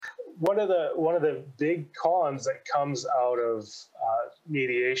one of the big cons that comes out of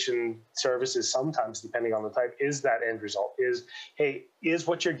mediation services sometimes, depending on the type, is that end result. Is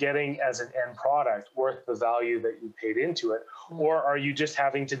what you're getting as an end product worth the value that you paid into it, or are you just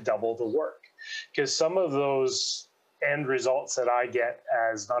having to double the work? Because some of those end results that I get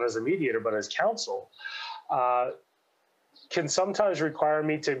as not as a mediator but as counsel can sometimes require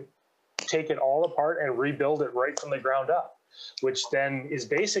me to take it all apart and rebuild it right from the ground up, which then is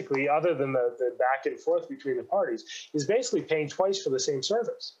basically, other than the back and forth between the parties, is basically paying twice for the same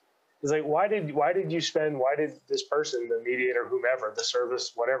service. It's like, why did this person, the mediator, whomever, the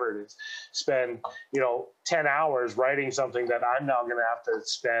service, whatever it is, spend 10 hours writing something that I'm now going to have to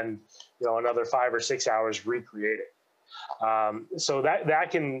spend another 5 or 6 hours recreating? So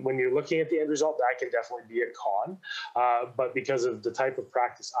that can, when you're looking at the end result, that can definitely be a con. But because of the type of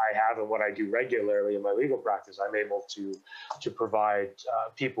practice I have and what I do regularly in my legal practice, I'm able to provide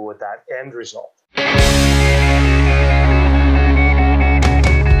people with that end result.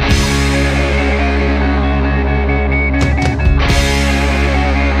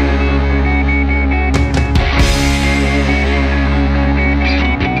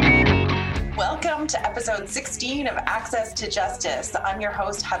 To episode 16 of Access to Justice. I'm your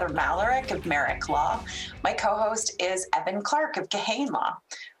host, Heather Malarick of Merrick Law. My co-host is Evan Clark of Kahane Law.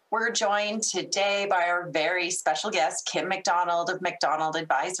 We're joined today by our very special guest, Kim McDonald of McDonald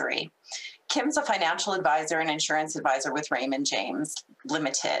Advisory. Kim's a financial advisor and insurance advisor with Raymond James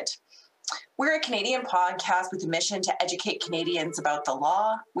Limited. We're a Canadian podcast with a mission to educate Canadians about the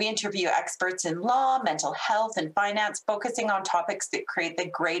law. We interview experts in law, mental health, and finance, focusing on topics that create the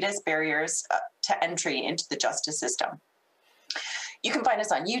greatest barriers to entry into the justice system. You can find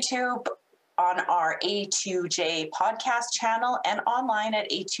us on YouTube, on our A2J podcast channel, and online at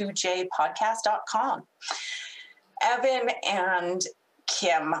a2jpodcast.com. Evan and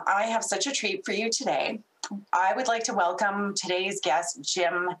Kim, I have such a treat for you today. I would like to welcome today's guest,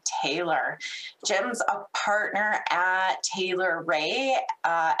 Jim Taylor. Jim's a partner at Taylor Ray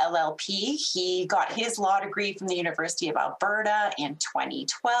LLP. He got his law degree from the University of Alberta in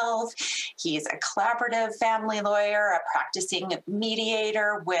 2012. He's a collaborative family lawyer, a practicing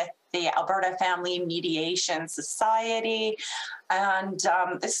mediator with the Alberta Family Mediation Society. And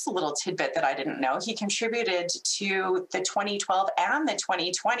this is a little tidbit that I didn't know. He contributed to the 2012 and the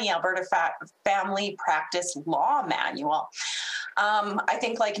 2020 Alberta Family Practice Law Manual. I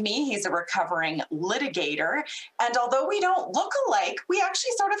think, like me, he's a recovering litigator. And although we don't look alike, we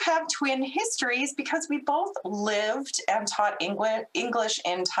actually sort of have twin histories because we both lived and taught English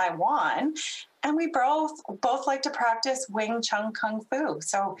in Taiwan. And we both like to practice Wing Chun Kung Fu.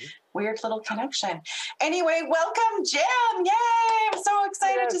 So weird little connection. Anyway, welcome, Jim. Yay! I'm so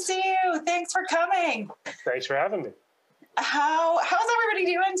excited to see you. Thanks for coming. Thanks for having me. How's everybody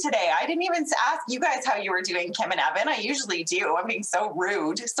doing today? I didn't even ask you guys how you were doing, Kim and Evan. I usually do. I'm being so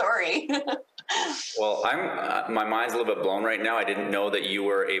rude. Sorry. Well, my mind's a little bit blown right now. I didn't know that you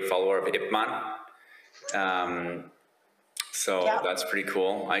were a follower of Ip Man. So that's pretty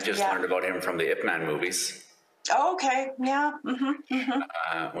cool. I just learned about him from the Ip Man movies. Oh, okay. Yeah.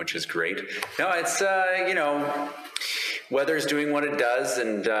 Which is great. No, it's, weather's doing what it does.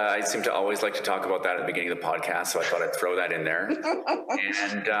 And I seem to always like to talk about that at the beginning of the podcast. So I thought I'd throw that in there.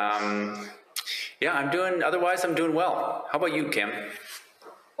 And I'm doing well. How about you, Kim?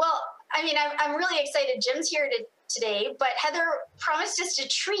 Well, I mean, I'm really excited. Jim's here today, but Heather promised us a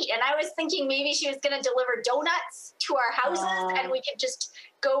treat, and I was thinking maybe she was going to deliver donuts to our houses, and we could just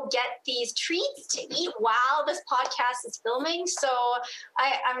go get these treats to eat while this podcast is filming. So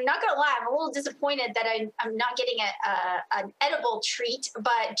I'm not going to lie, I'm a little disappointed that I'm not getting an edible treat,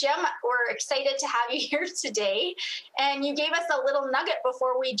 but Jim, we're excited to have you here today. And you gave us a little nugget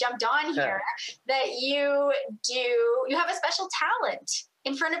before we jumped on here that you have a special talent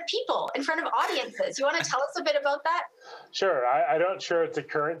in front of people, in front of audiences. You want to tell us a bit about that? Sure. I'm not sure it's a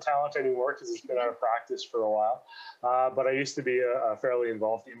current talent anymore because it's been out of practice for a while. But I used to be a fairly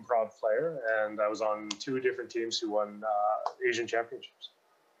involved improv player, and I was on 2 different teams who won Asian championships.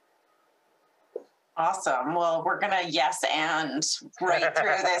 Awesome. Well, we're going to yes and right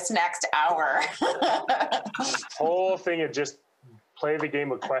through this next hour. Whole thing is just play the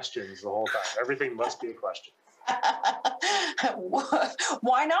game of questions the whole time. Everything must be a question.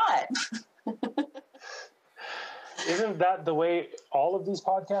 Why not? Isn't that the way all of these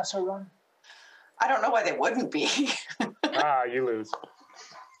podcasts are run? I don't know why they wouldn't be. You lose.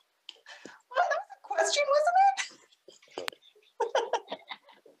 Well, that was a question, wasn't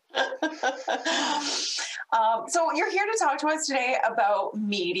it? So you're here to talk to us today about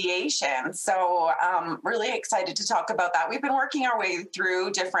mediation. So really excited to talk about that. We've been working our way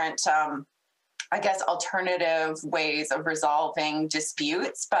through different alternative ways of resolving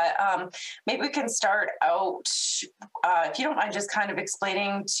disputes. But maybe we can start out, if you don't mind, just kind of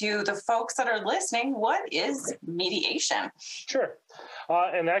explaining to the folks that are listening, what is mediation? Sure.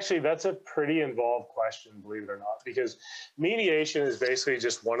 And actually, that's a pretty involved question, believe it or not, because mediation is basically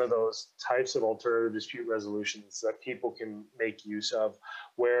just one of those types of alternative dispute resolutions that people can make use of,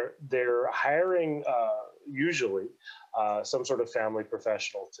 where they're hiring usually some sort of family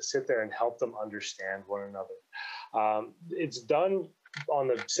professional to sit there and help them understand one another. It's done on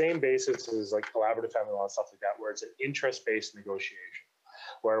the same basis as like collaborative family law and stuff like that, where it's an interest-based negotiation,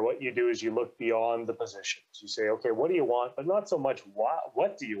 where what you do is you look beyond the positions. You say, okay, what do you want? But not so much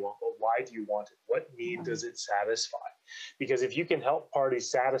what do you want, but why do you want it? What need does it satisfy? Because if you can help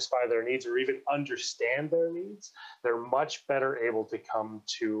parties satisfy their needs or even understand their needs, they're much better able to come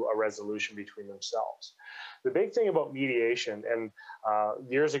to a resolution between themselves. The big thing about mediation, and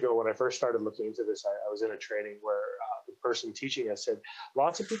years ago when I first started looking into this, I was in a training where the person teaching us said,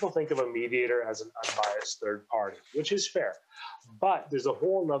 lots of people think of a mediator as an unbiased third party, which is fair. But there's a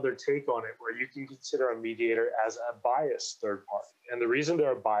whole nother take on it where you can consider a mediator as a biased third party. And the reason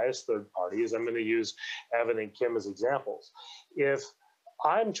they're a biased third party is I'm going to use Evan and Kim as examples. If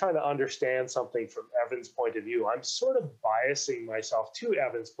I'm trying to understand something from Evan's point of view, I'm sort of biasing myself to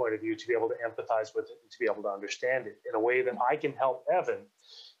Evan's point of view to be able to empathize with it and to be able to understand it in a way that I can help Evan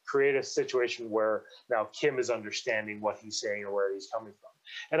create a situation where now Kim is understanding what he's saying or where he's coming from.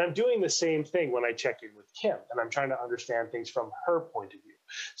 And I'm doing the same thing when I check in with Kim, and I'm trying to understand things from her point of view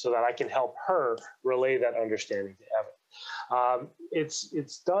so that I can help her relay that understanding to Evan.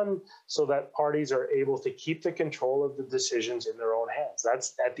 It's done so that parties are able to keep the control of the decisions in their own hands.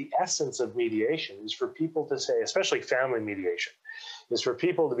 That's at the essence of mediation, is for people to say, especially family mediation, is for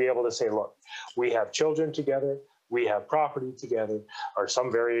people to be able to say, look, we have children together, we have property together, or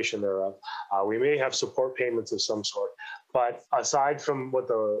some variation thereof. We may have support payments of some sort, but aside from what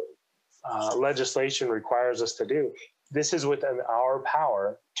the legislation requires us to do, this is within our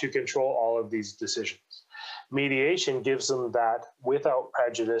power to control all of these decisions. Mediation gives them that without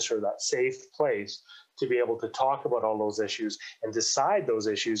prejudice or that safe place to be able to talk about all those issues and decide those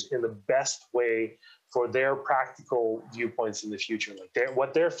issues in the best way for their practical viewpoints in the future, like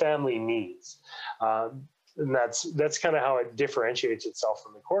what their family needs. And that's kind of how it differentiates itself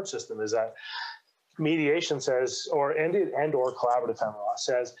from the court system, is that mediation says, or collaborative family law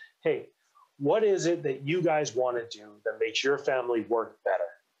says, hey, what is it that you guys want to do that makes your family work better?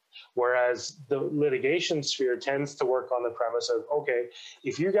 Whereas the litigation sphere tends to work on the premise of, okay,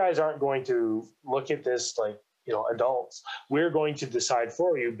 if you guys aren't going to look at this like, adults, we're going to decide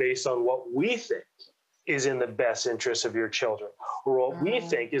for you based on what we think is in the best interest of your children, or what we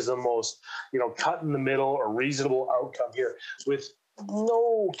think is the most, cut in the middle or reasonable outcome here, with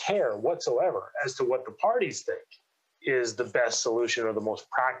no care whatsoever as to what the parties think is the best solution or the most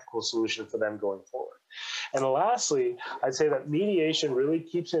practical solution for them going forward. And lastly, I'd say that mediation really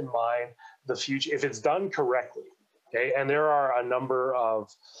keeps in mind the future, if it's done correctly, okay? And there are a number of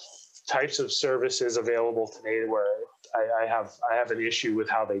types of services available today where I have an issue with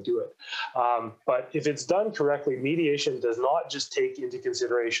how they do it. But if it's done correctly, mediation does not just take into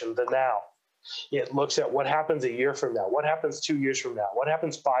consideration the now. It looks at what happens a year from now, what happens 2 years from now, what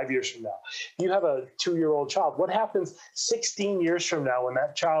happens 5 years from now. If you have a 2-year-old child, what happens 16 years from now when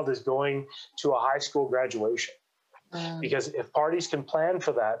that child is going to a high school graduation? Because if parties can plan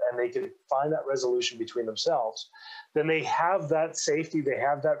for that and they can find that resolution between themselves, then they have that safety, they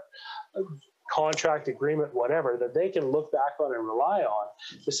have that contract agreement, whatever, that they can look back on and rely on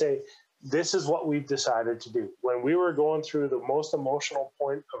to say, this is what we've decided to do. When we were going through the most emotional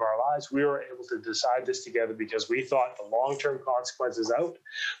point of our lives, we were able to decide this together because we thought the long-term consequences out.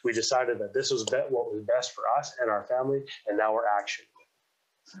 We decided that this was what was best for us and our family, and now we're actioning.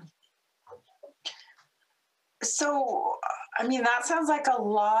 So, that sounds like a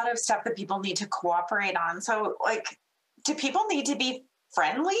lot of stuff that people need to cooperate on. So, do people need to be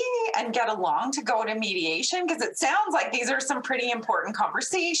friendly and get along to go to mediation? Because it sounds like these are some pretty important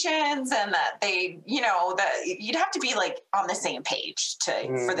conversations, and that they, that you'd have to be on the same page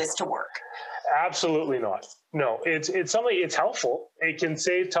for this to work. Absolutely not. No, it's something, it's helpful. It can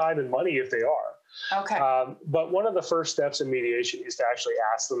save time and money if they are. Okay. But one of the first steps in mediation is to actually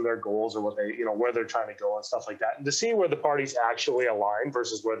ask them their goals or what they, where they're trying to go and stuff like that, and to see where the parties actually align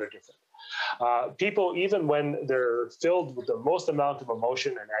versus where they're different. People, even when they're filled with the most amount of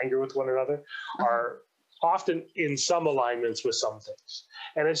emotion and anger with one another, are often in some alignments with some things.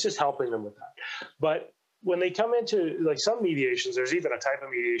 And it's just helping them with that. But when they come into like some mediations, there's even a type of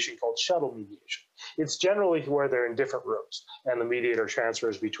mediation called shuttle mediation. It's generally where they're in different rooms and the mediator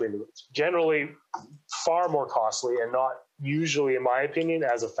transfers between the rooms. Generally far more costly and not usually, in my opinion,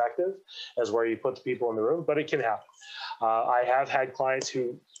 as effective as where you put the people in the room, but it can happen. I have had clients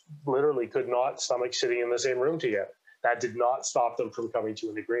who literally could not stomach sitting in the same room together. That did not stop them from coming to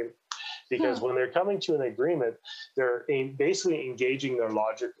an agreement. Because when they're coming to an agreement, they're basically engaging the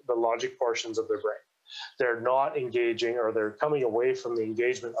logic portions of their brain. They're not engaging, or they're coming away from the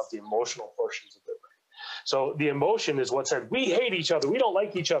engagement of the emotional portions of their brain. So the emotion is what said, we hate each other, we don't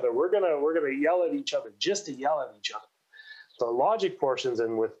like each other, we're gonna yell at each other just to yell at each other. The logic portions,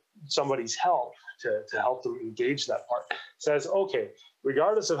 and with somebody's help to help them engage that part, says, okay,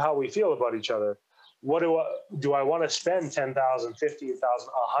 regardless of how we feel about each other, what do I want to spend $10,000, $15,000,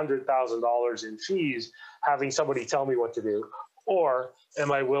 $100,000 in fees having somebody tell me what to do? Or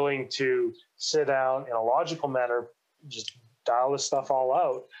am I willing to sit down in a logical manner, just dial this stuff all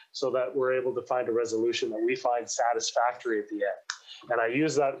out so that we're able to find a resolution that we find satisfactory at the end? And I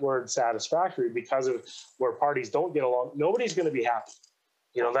use that word satisfactory because of where parties don't get along, nobody's going to be happy.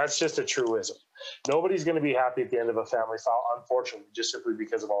 You know, that's just a truism. Nobody's going to be happy at the end of a family file, unfortunately, just simply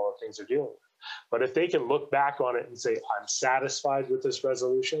because of all the things they're dealing with. But if they can look back on it and say, I'm satisfied with this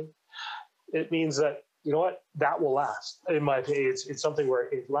resolution, it means that, you know what, that will last. In my opinion, it's something where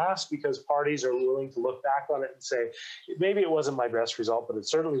it lasts because parties are willing to look back on it and say, maybe it wasn't my best result, but it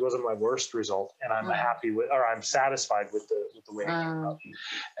certainly wasn't my worst result. And I'm happy with, or I'm satisfied with the way it came out.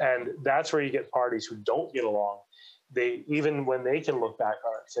 And that's where you get parties who don't get along. They, even when they can look back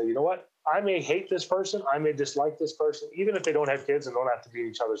on it and say, you know what, I may hate this person, I may dislike this person, even if they don't have kids and don't have to be in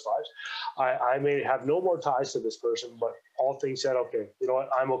each other's lives. I may have no more ties to this person, but all things said, okay, you know what,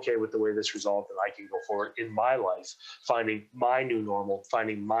 I'm okay with the way this resolved, and I can go forward in my life, finding my new normal,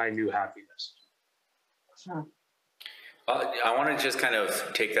 finding my new happiness. I want to just kind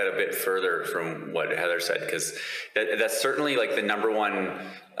of take that a bit further from what Heather said, because that's certainly like the number one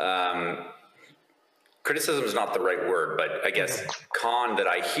criticism is not the right word, but I guess con that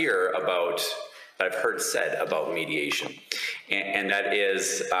I hear about, that I've heard said about mediation. And that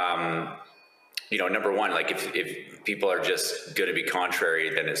is, you know, number one, like if people are just going to be contrary,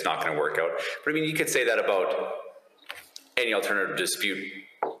 then it's not going to work out. But I mean, you could say that about any alternative dispute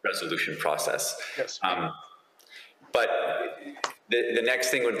resolution process. Yes. But the next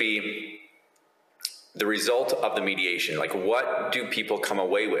thing would be the result of the mediation. Like, what do people come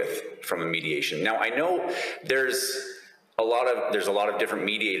away with from a mediation? Now, I know there's a lot of different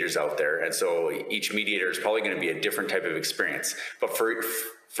mediators out there, and so each mediator is probably going to be a different type of experience. But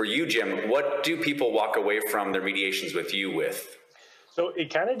for you, Jim, what do people walk away from their mediations with you with? So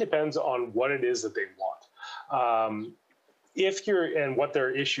it kind of depends on what it is that they want, and what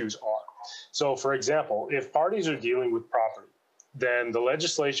their issues are. So, for example, if parties are dealing with property, then the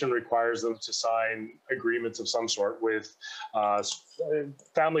legislation requires them to sign agreements of some sort with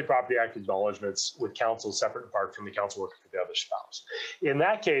Family Property Act acknowledgements with counsel separate and apart from the counsel working for the other spouse. In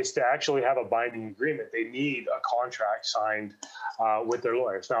that case, to actually have a binding agreement, they need a contract signed with their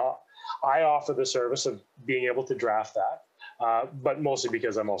lawyers. Now, I offer the service of being able to draft that, but mostly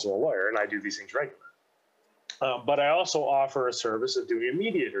because I'm also a lawyer and I do these things regularly. But I also offer a service of doing a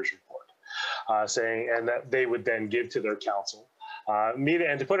mediator's report, saying, and that they would then give to their counsel.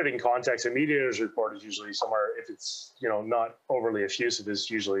 And to put it in context, a mediator's report is usually somewhere, if it's, you know, not overly effusive, is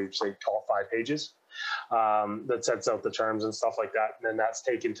usually, say, 5 pages that sets out the terms and stuff like that. And then that's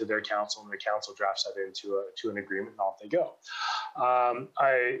taken to their counsel, and the counsel drafts that into an agreement, and off they go.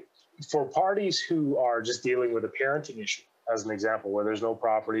 For parties who are just dealing with a parenting issue, as an example, where there's no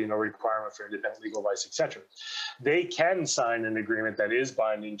property, no requirement for independent legal advice, etc., they can sign an agreement that is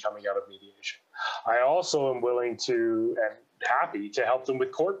binding coming out of mediation. I also am willing to and happy to help them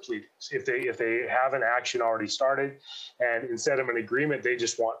with court pleadings if they have an action already started, and instead of an agreement, they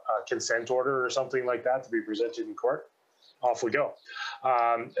just want a consent order or something like that to be presented in court. Off we go.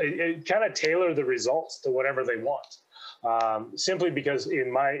 It kind of tailor the results to whatever they want. Simply because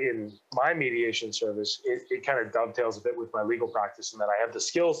in my mediation service, it kind of dovetails a bit with my legal practice in that I have the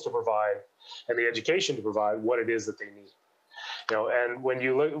skills to provide and the education to provide what it is that they need. You know, and when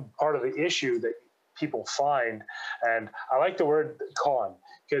you look, part of the issue that people find, and I like the word con,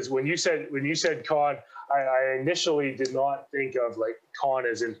 because when you said con, I initially did not think of like con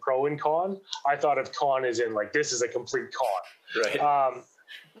as in pro and con. I thought of con as in like this is a complete con. Right.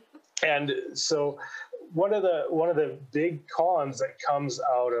 And so one of the big cons that comes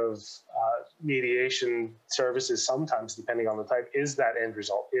out of mediation services sometimes, depending on the type, is that end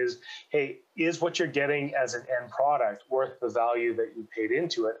result is, hey, is what you're getting as an end product worth the value that you paid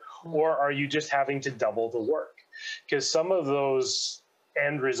into it, or are you just having to double the work? Because some of those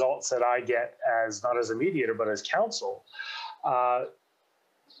end results that I get as not as a mediator but as counsel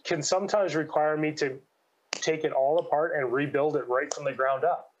can sometimes require me to take it all apart and rebuild it right from the ground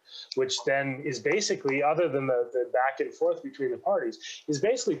up, which then is basically, other than the back and forth between the parties, is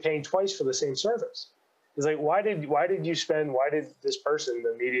basically paying twice for the same service. It's like, why did this person,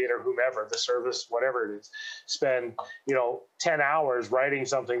 the mediator, whomever, the service, whatever it is, spend 10 hours writing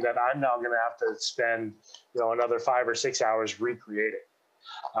something that I'm now going to have to spend another 5 or 6 hours recreating?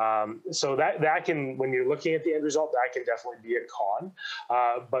 So that can, when you're looking at the end result, that can definitely be a con.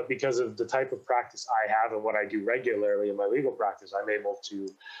 But because of the type of practice I have and what I do regularly in my legal practice, I'm able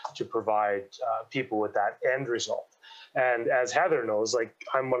to provide people with that end result. And as Heather knows, like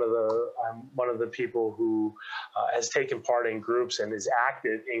I'm one of the people who has taken part in groups and is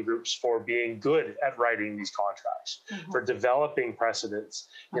active in groups for being good at writing these contracts, for developing precedents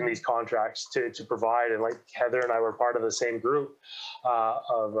in these contracts to provide. And like Heather and I were part of the same group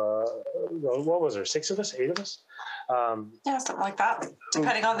of what was there, 6 of us, 8 of us? Yeah, something like that,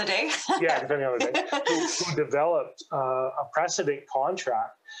 depending on the day. Yeah, depending on the day. Who developed a precedent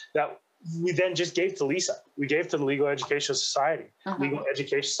contract that we then just gave to LESA. We gave to the Legal Education Society, Legal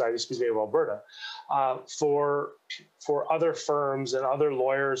Education Society, of Alberta, for other firms and other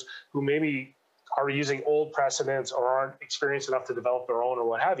lawyers who maybe are using old precedents or aren't experienced enough to develop their own or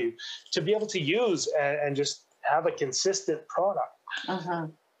what have you, to be able to use and just have a consistent product.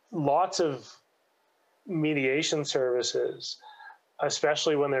 Lots of mediation services,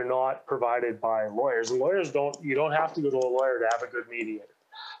 especially when they're not provided by lawyers. And lawyers you don't have to go to a lawyer to have a good mediator.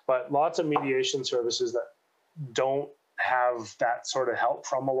 But lots of mediation services that don't have that sort of help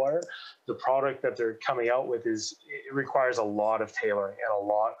from a lawyer, the product that they're coming out with it requires a lot of tailoring and a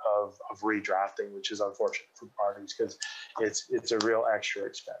lot of redrafting, which is unfortunate for parties because it's a real extra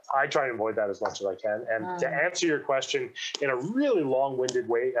expense. I try and avoid that as much as I can. And to answer your question in a really long-winded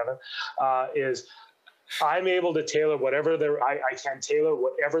way, Evan, is I'm able to tailor I can tailor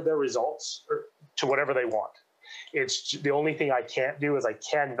whatever their results to whatever they want. It's the only thing I can't do is I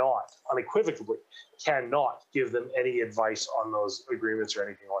cannot, unequivocally, give them any advice on those agreements or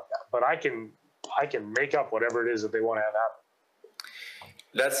anything like that. But I can make up whatever it is that they want to have happen.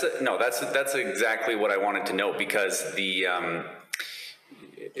 That's exactly what I wanted to know, because those,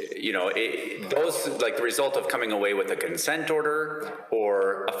 like the result of coming away with a consent order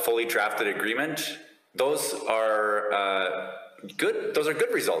or a fully drafted agreement, those are good. Those are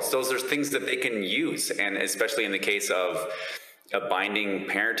good results. Those are things that they can use, and especially in the case of a binding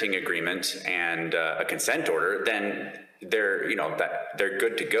parenting agreement and a consent order, then they're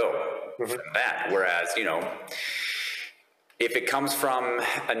good to go from that. Whereas if it comes from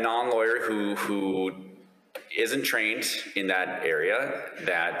a non-lawyer who isn't trained in that area,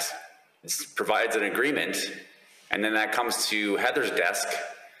 that provides an agreement, and then that comes to Heather's desk,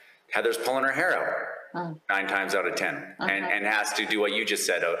 Heather's pulling her hair out 9 times out of 10, and has to do what you just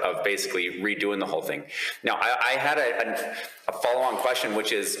said of basically redoing the whole thing. Now, I had a follow-on question,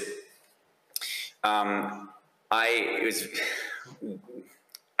 which is, I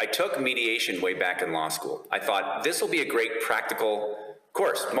took mediation way back in law school. I thought this will be a great practical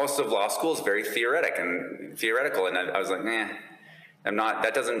course. Most of law school is very theoretical, and I was like,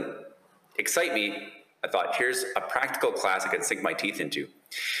 that doesn't excite me. I thought, here's a practical class I can sink my teeth into.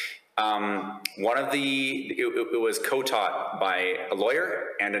 It was co-taught by a lawyer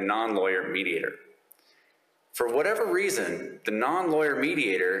and a non-lawyer mediator. For whatever reason, the non-lawyer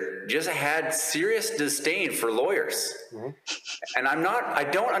mediator just had serious disdain for lawyers. And I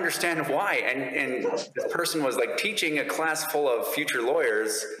don't understand why. And this person was like teaching a class full of future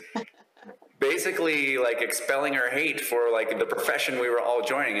lawyers, basically like expelling her hate for like the profession we were all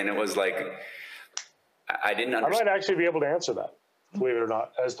joining. And it was like, I didn't understand. I might actually be able to answer that, believe it or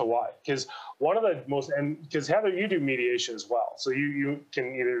not, as to why. Because one of the most, and because Heather, you do mediation as well, so you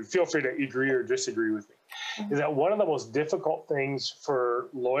can either feel free to agree or disagree with me, is that one of the most difficult things for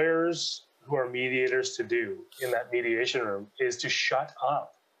lawyers who are mediators to do in that mediation room is to shut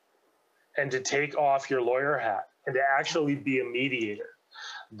up and to take off your lawyer hat and to actually be a mediator.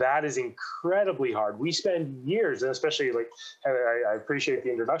 That is incredibly hard. We spend years, and especially like, I appreciate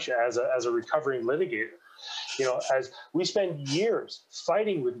the introduction, as a recovering litigator, as we spend years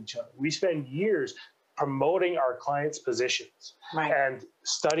fighting with each other. We spend years promoting our clients' positions and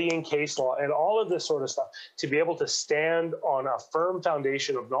studying case law and all of this sort of stuff to be able to stand on a firm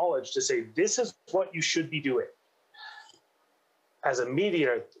foundation of knowledge to say, this is what you should be doing. As a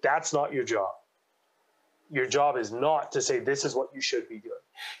mediator, that's not your job. Your job is not to say, this is what you should be doing.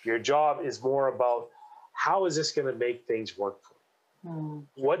 Your job is more about, how is this going to make things work for you?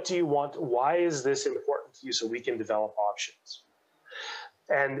 What do you want? Why is this important to you so we can develop options?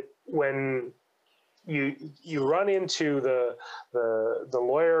 And when you run into the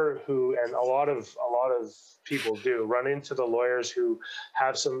lawyer who, and a lot of people do run into the lawyers who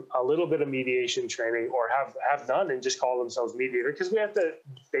have a little bit of mediation training or have none and just call themselves mediator, because we have the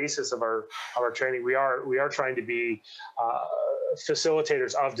basis of our training. We are trying to be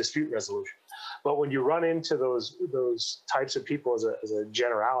facilitators of dispute resolution. But when you run into those types of people as a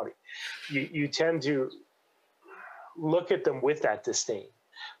generality, you tend to look at them with that disdain.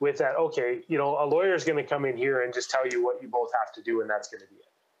 With that, okay, a lawyer is going to come in here and just tell you what you both have to do, and that's going to be it.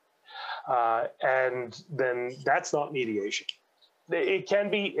 And then that's not mediation. It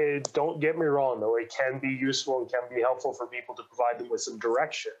can be, don't get me wrong, though, it can be useful and can be helpful for people to provide them with some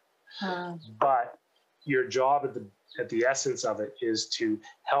direction. But your job at the essence of it is to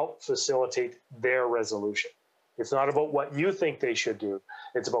help facilitate their resolution. It's not about what you think they should do.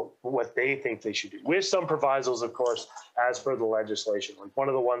 It's about what they think they should do. With some provisos, of course, as per the legislation. Like one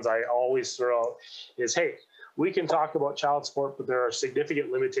of the ones I always throw out is, hey, we can talk about child support, but there are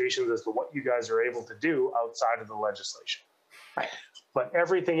significant limitations as to what you guys are able to do outside of the legislation. Right. But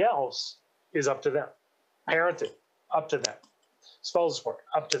everything else is up to them. Parenting, up to them. Spousal support,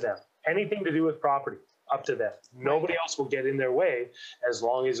 up to them. Anything to do with property, up to them. Nobody else will get in their way as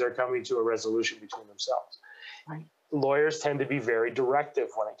long as they're coming to a resolution between themselves. Right. Lawyers tend to be very directive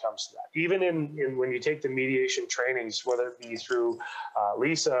when it comes to that. Even in when you take the mediation trainings, whether it be through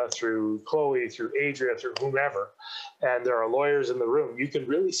Lisa, through Chloe, through Adria, through whomever, and there are lawyers in the room, you can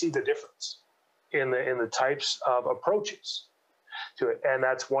really see the difference in the types of approaches to it. And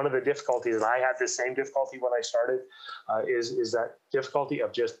that's one of the difficulties, and I had the same difficulty when I started, is that difficulty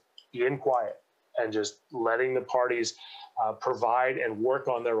of just being quiet and just letting the parties provide and work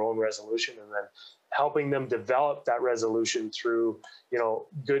on their own resolution, and then helping them develop that resolution through,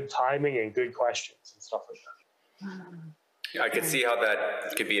 good timing and good questions and stuff like that. Yeah, I could see how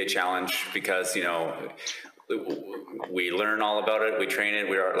that could be a challenge because, we learn all about it, we train it,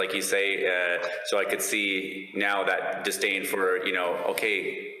 we are, like you say, so I could see now that disdain for,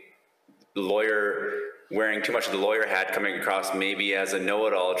 okay, lawyer wearing too much of the lawyer hat coming across maybe as a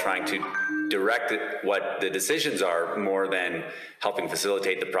know-it-all, trying to direct what the decisions are more than helping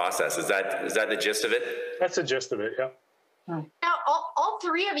facilitate the process. Is that the gist of it? That's the gist of it, yeah. Now, all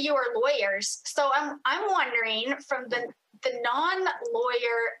three of you are lawyers, so I'm wondering from the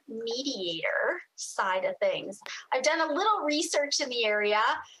non-lawyer mediator side of things. I've done a little research in the area.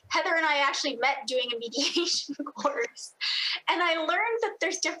 Heather and I actually met doing a mediation course, and I learned that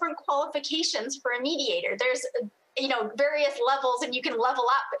there's different qualifications for a mediator. There's various levels, and you can level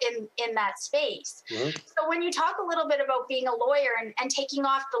up in that space. Mm-hmm. So when you talk a little bit about being a lawyer and taking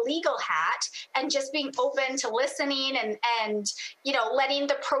off the legal hat and just being open to listening and letting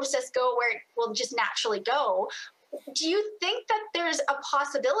the process go where it will just naturally go, do you think that there's a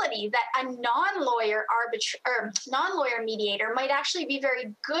possibility that a non-lawyer mediator might actually be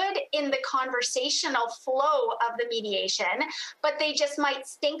very good in the conversational flow of the mediation, but they just might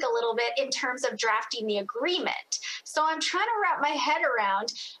stink a little bit in terms of drafting the agreement? So I'm trying to wrap my head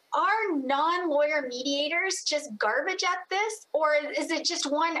around, are non-lawyer mediators just garbage at this, or is it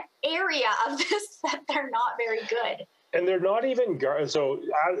just one area of this that they're not very good? And they're not even so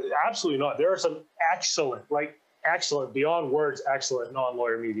absolutely not. There are some excellent, beyond words, excellent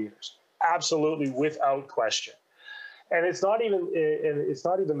non-lawyer mediators. Absolutely, without question. And it's not even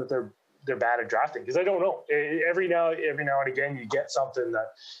that they're bad at drafting, because I don't know. Every now and again, you get something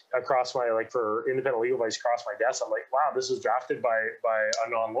that across my, like for independent legal advice, across my desk. I'm like, wow, this was drafted by a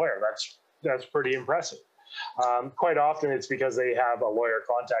non-lawyer. That's pretty impressive. Quite often it's because they have a lawyer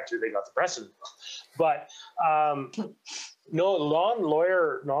contact who they got the precedent from. But no,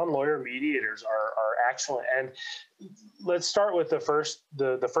 non-lawyer mediators are excellent. And let's start with the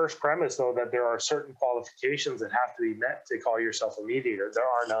first premise, though, that there are certain qualifications that have to be met to call yourself a mediator. There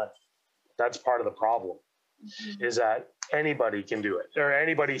are none. That's part of the problem, is that anybody can do it, or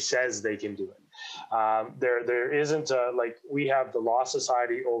anybody says they can do it. There isn't like we have the law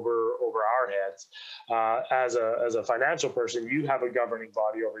society over our heads. As a financial person, you have a governing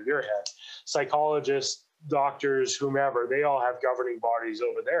body over your head. Psychologists, doctors, whomever, they all have governing bodies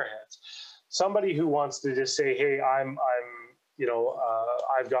over their heads. Somebody who wants to just say, hey, I'm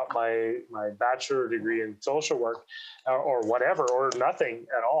I've got my bachelor degree in social work or whatever, or nothing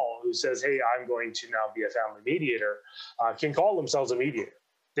at all, who says, hey, I'm going to now be a family mediator, can call themselves a mediator.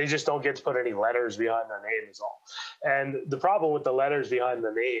 They just don't get to put any letters behind their name is all. And the problem with the letters behind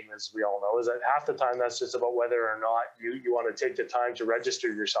the name, as we all know, is that half the time that's just about whether or not you want to take the time to register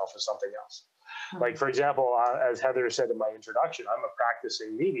yourself as something else. Like, for example, as Heather said in my introduction, I'm a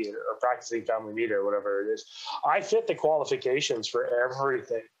practicing mediator or practicing family mediator, whatever it is. I fit the qualifications for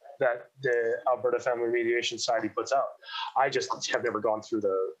everything that the Alberta Family Mediation Society puts out. I just have never gone through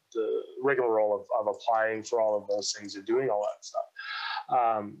the rigmarole of applying for all of those things and doing all that stuff.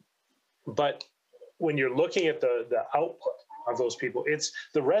 But when you're looking at the output of those people, it's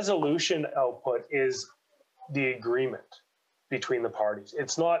the resolution output is the agreement between the parties.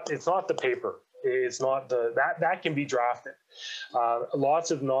 It's not the paper. It's not that can be drafted. Lots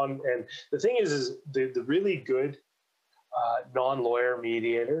of and the thing is the really good non-lawyer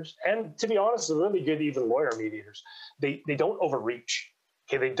mediators, and to be honest, the really good even lawyer mediators, they don't overreach.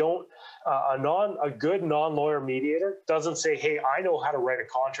 Okay, they don't. A good non-lawyer mediator doesn't say, "Hey, I know how to write a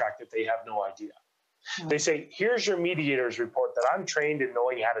contract," if they have no idea. Mm-hmm. They say, "Here's your mediator's report that I'm trained in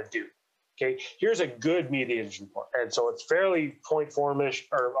knowing how to do." Okay, here's a good mediator's report, and so it's fairly point formish,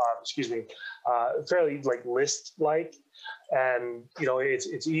 or fairly like list-like, and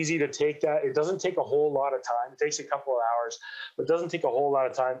it's easy to take that. It doesn't take a whole lot of time. It takes a couple of hours, but it doesn't take a whole lot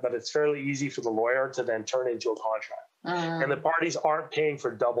of time. But it's fairly easy for the lawyer to then turn into a contract. And the parties aren't paying for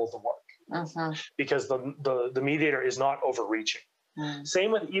double the work because the mediator is not overreaching.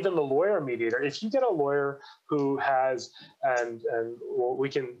 Same with even the lawyer mediator. If you get a lawyer who has, and we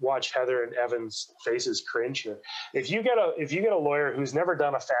can watch Heather and Evan's faces cringe here. If you get a lawyer who's never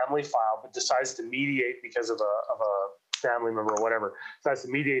done a family file but decides to mediate because of a family member or whatever, decides to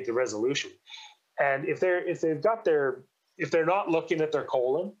mediate the resolution, and if they're not looking at their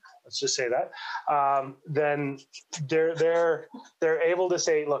colon, let's just say that, then they're able to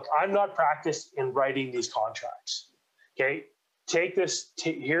say, look, I'm not practiced in writing these contracts. Okay, take this.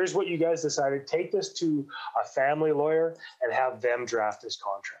 Here's what you guys decided. Take this to a family lawyer and have them draft this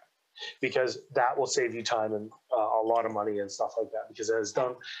contract, because that will save you time and a lot of money and stuff like that, because it is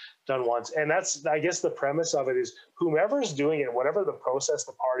done once. And that's, I guess, the premise of it is whomever's doing it, whatever the process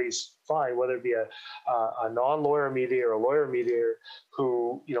the parties find, whether it be a non-lawyer mediator or a lawyer mediator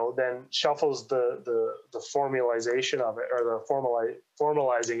who then shuffles the formalization of it, or the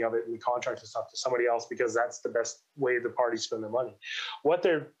formalizing of it in the contract and stuff to somebody else, because that's the best way the parties spend their money. What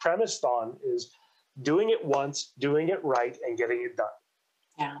they're premised on is doing it once, doing it right, and getting it done.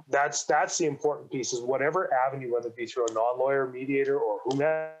 Yeah. That's the important piece, is whatever avenue, whether it be through a non-lawyer mediator or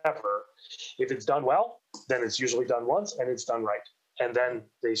whomever, if it's done well, then it's usually done once and it's done right. And then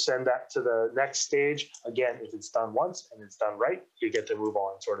they send that to the next stage. Again, if it's done once and it's done right, you get to move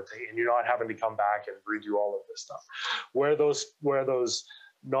on, sort of thing. And you're not having to come back and redo all of this stuff. Where those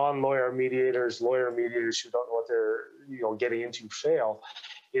non-lawyer mediators, lawyer mediators who don't know what they're getting into fail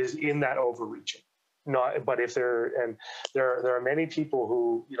is in that overreaching. But if there are many people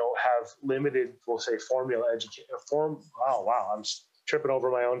who have limited, we'll say, formula education. Wow, I'm tripping over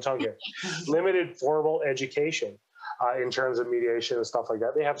my own tongue here. Limited formal education in terms of mediation and stuff like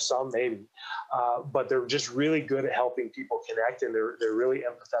that. They have some maybe, but they're just really good at helping people connect, and they're really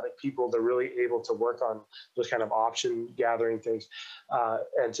empathetic people. They're really able to work on those kind of option gathering things,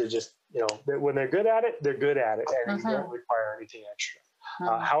 and to just when they're good at it, they're good at it, and you don't require anything extra.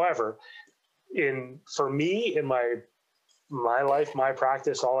 However, for me, in my life, my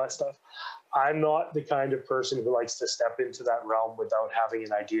practice, all that stuff, I'm not the kind of person who likes to step into that realm without having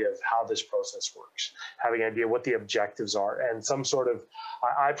an idea of how this process works, having an idea what the objectives are, and some sort of.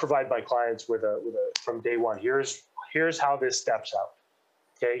 I provide my clients with a from day one. Here's how this steps out.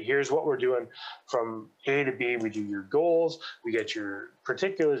 Okay, here's what we're doing from A to B. We do your goals, we get your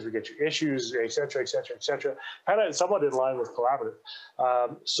particulars, we get your issues, et cetera, et cetera, et cetera. Kind of somewhat in line with collaborative,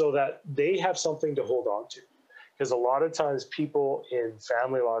 so that they have something to hold on to. Because a lot of times people in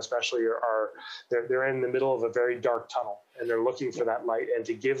family law, especially, they're in the middle of a very dark tunnel, and they're looking for that light. And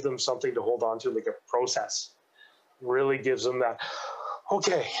to give them something to hold on to, like a process, really gives them that.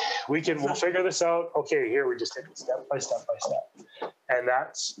 Okay, we'll figure this out. Okay, here we just take it step by step by step. And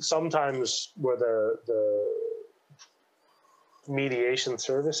that's sometimes where the mediation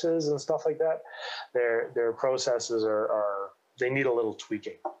services and stuff like that, their processes are they need a little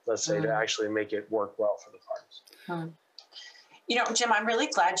tweaking, let's say, to actually make it work well for the parties. Jim, I'm really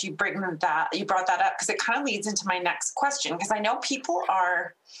glad you brought that up, because it kind of leads into my next question. Because I know people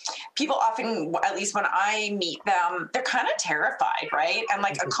often, at least when I meet them, they're kind of terrified, right? And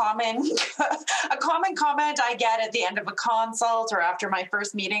like a common comment I get at the end of a consult or after my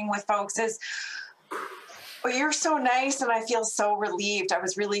first meeting with folks is, "Well, you're so nice, and I feel so relieved. I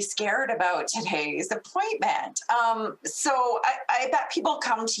was really scared about today's appointment." So I bet people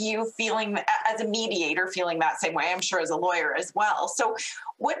come to you feeling, as a mediator, feeling that same way. I'm sure as a lawyer as well. So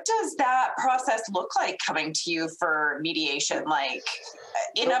what does that process look like coming to you for mediation? Like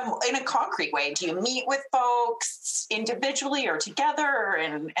in a concrete way, do you meet with folks individually or together,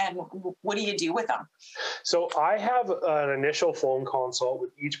 and what do you do with them? So I have an initial phone consult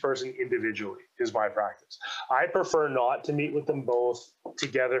with each person individually, is my practice. I prefer not to meet with them both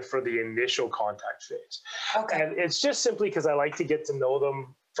together for the initial contact phase. Okay. And it's just simply because I like to get to know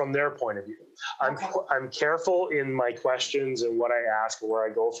them from their point of view. I'm careful in my questions and what I ask and where I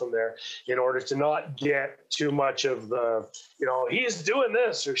go from there, in order to not get too much of the, he's doing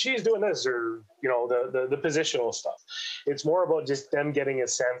this or she's doing this, or, the positional stuff. It's more about just them getting a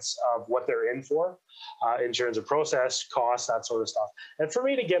sense of what they're in for, in terms of process, cost, that sort of stuff. And for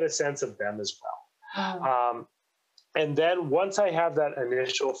me to get a sense of them as well. And then once I have that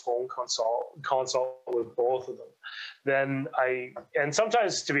initial phone consult with both of them, then and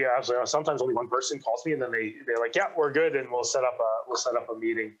sometimes, to be absolutely honest, sometimes only one person calls me, and then they're like, "Yeah, we're good," and we'll set up a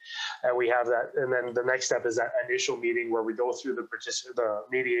meeting, and we have that. And then the next step is that initial meeting where we go through the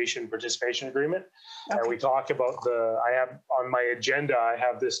mediation participation agreement, and we talk about I have on my agenda, I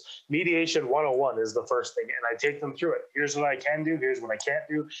have this mediation 101 is the first thing, and I take them through it. Here's what I can do. Here's what I can't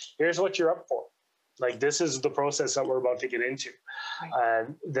do. Here's what you're up for. Like, this is the process that we're about to get into. Right.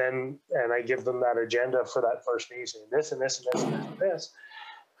 And I give them that agenda for that first meeting, saying this and this and this and this and this.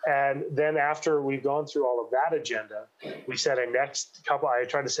 And then after we've gone through all of that agenda, we set I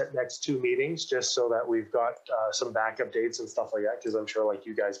try to set next 2 meetings, just so that we've got some backup dates and stuff like that. Because I'm sure, like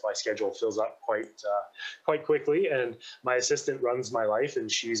you guys, my schedule fills up quite quickly, and my assistant runs my life,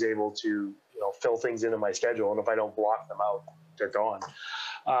 and she's able to, fill things into my schedule. And if I don't block them out, they're gone.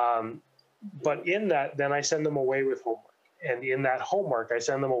 But in that, then I send them away with homework. And in that homework, I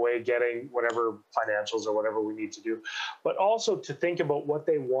send them away getting whatever financials or whatever we need to do, but also to think about what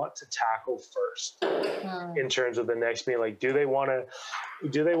they want to tackle first in terms of the next meeting. Like, do they want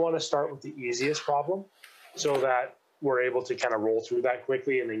to start with the easiest problem so that we're able to kind of roll through that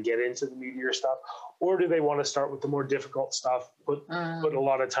quickly and then get into the meatier stuff? Or do they want to start with the more difficult stuff, put a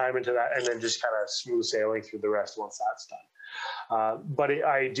lot of time into that, and then just kind of smooth sailing through the rest once that's done? But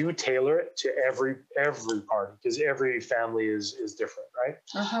I do tailor it to every party, because every family is different, right?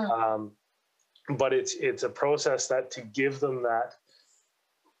 But it's a process that to give them that,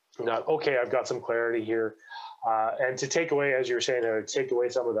 okay, I've got some clarity here, and to take away, as you were saying, to take away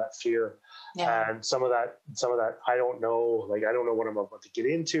some of that fear. And some of that, I don't know what I'm about to get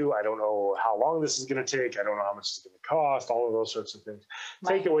into. I don't know how long this is going to take. I don't know how much it's going to cost, all of those sorts of things.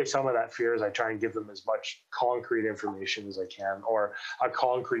 Right. Take away some of that fear as I try and give them as much concrete information as I can, or a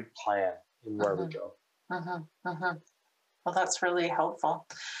concrete plan in where we go. Well, that's really helpful.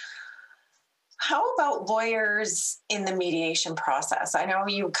 How about lawyers in the mediation process? I know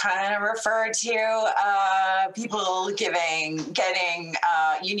you kind of referred to people getting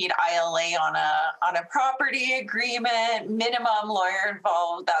you need ILA on a property agreement, minimum lawyer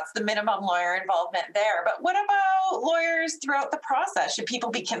involved. That's the minimum lawyer involvement there. But what about lawyers throughout the process? Should people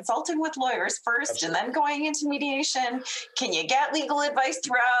be consulting with lawyers first and then going into mediation? Can you get legal advice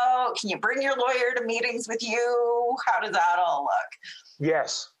throughout? Can you bring your lawyer to meetings with you? How does that all look?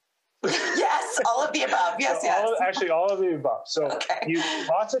 Yes. Yes, all of the above. Yes, so all of the above. So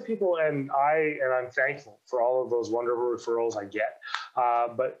lots of people, and I'm thankful for all of those wonderful referrals I get.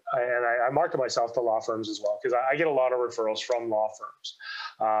 But I market myself to law firms as well, because I get a lot of referrals from law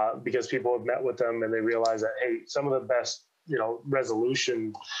firms, because people have met with them and they realize that, hey, some of the best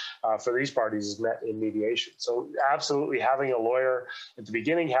resolution for these parties is met in mediation. So absolutely having a lawyer at the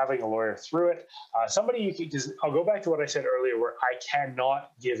beginning, having a lawyer through it, somebody you can, because I'll go back to what I said earlier, where I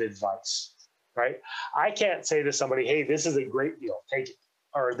cannot give advice, right? I can't say to somebody, hey, this is a great deal, take it.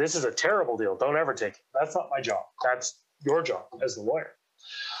 Or this is a terrible deal, don't ever take it. That's not my job. That's your job as the lawyer.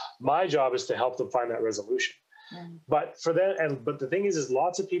 My job is to help them find that resolution. But the thing is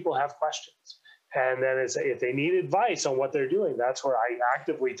lots of people have questions. And then if they need advice on what they're doing, that's where I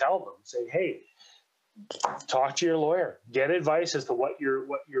actively tell them, say, hey, talk to your lawyer, get advice as to what your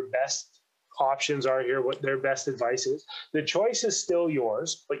best options are here, what their best advice is. The choice is still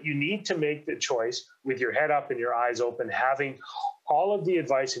yours, but you need to make the choice with your head up and your eyes open, having all of the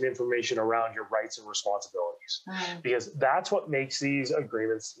advice and information around your rights and responsibilities, because that's what makes these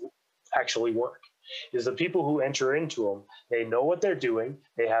agreements actually work. Is the people who enter into them, they know what they're doing,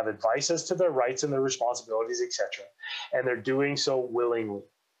 they have advice as to their rights and their responsibilities, etc., and they're doing so willingly.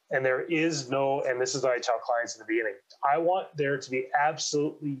 And there is no, and this is what I tell clients in the beginning, I want there to be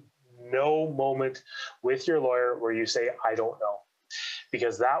absolutely no moment with your lawyer where you say, I don't know,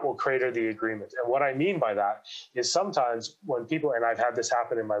 because that will crater the agreement. And what I mean by that is sometimes when people, and I've had this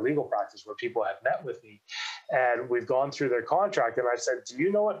happen in my legal practice where people have met with me and we've gone through their contract and I've said, do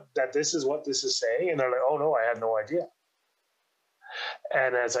you know that this is what this is saying? And they're like, oh no, I had no idea.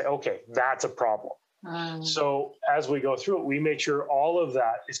 And I say, okay, that's a problem. So as we go through it, we make sure all of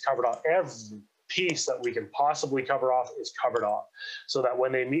that is covered off. Every piece that we can possibly cover off is covered off, so that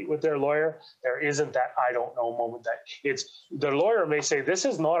when they meet with their lawyer, there isn't that I don't know moment. That it's their lawyer may say, this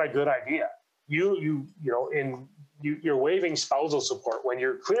is not a good idea. You're waiving spousal support when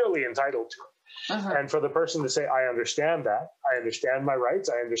you're clearly entitled to it. And for the person to say, I understand that, I understand my rights,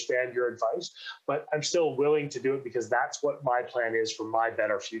 I understand your advice, but I'm still willing to do it because that's what my plan is for my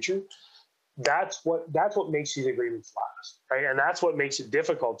better future. That's what makes these agreements last, right? And that's what makes it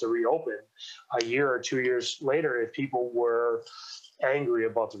difficult to reopen a year or 2 years later if people were angry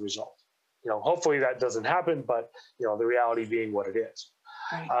about the result. Hopefully that doesn't happen, but the reality being what it is.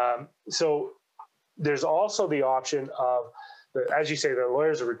 Right. So there's also the option of, as you say, the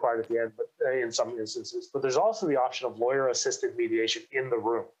lawyers are required at the end, but in some instances, but there's also the option of lawyer-assisted mediation in the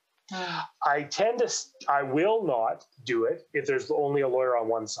room. I will not do it if there's only a lawyer on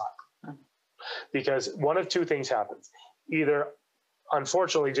one side. Because one of two things happens. Either,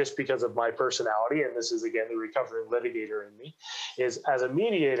 unfortunately, just because of my personality, and this is, again, the recovering litigator in me, is as a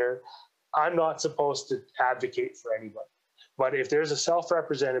mediator, I'm not supposed to advocate for anybody. But if there's a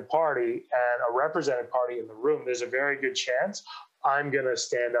self-represented party and a represented party in the room, there's a very good chance I'm going to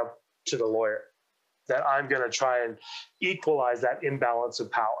stand up to the lawyer, that I'm going to try and equalize that imbalance of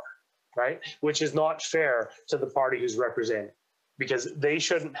power, right? Which is not fair to the party who's represented, because they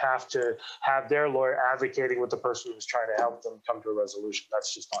shouldn't have to have their lawyer advocating with the person who's trying to help them come to a resolution.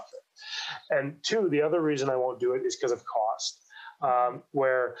 That's just not fair. And two, the other reason I won't do it is because of cost,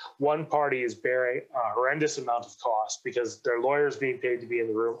 where one party is bearing a horrendous amount of cost because their lawyer is being paid to be in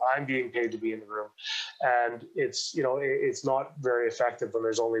the room, I'm being paid to be in the room. And it's not very effective when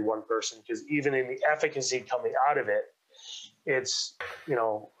there's only one person, because even in the efficacy coming out of it, it's,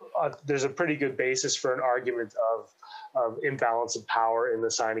 there's a pretty good basis for an argument of imbalance of power in the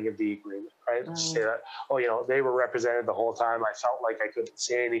signing of the agreement, right? Say that, they were represented the whole time. I felt like I couldn't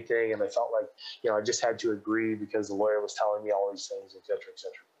say anything, and I felt like, I just had to agree because the lawyer was telling me all these things, et cetera, et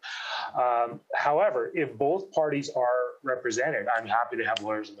cetera. However, if both parties are represented, I'm happy to have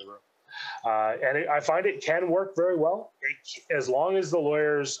lawyers in the room. And I find it can work very well, as long as the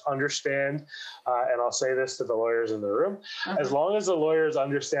lawyers understand, and I'll say this to the lawyers in the room, as long as the lawyers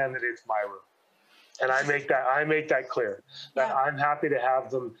understand that it's my room. And I make that clear, that I'm happy to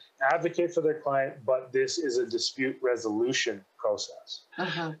have them advocate for their client, but this is a dispute resolution process.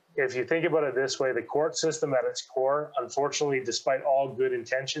 If you think about it this way, the court system at its core, unfortunately, despite all good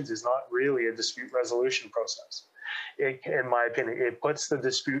intentions, is not really a dispute resolution process. In my opinion, it puts the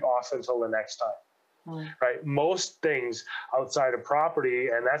dispute off until the next time. Right. Most things outside of property,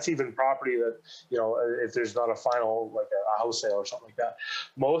 and that's even property that, if there's not a final, like a house sale or something like that,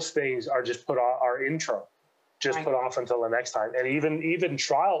 most things are just put off, are interim, put off until the next time. And even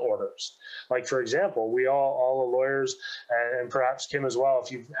trial orders, like, for example, we all the lawyers, and perhaps Kim as well,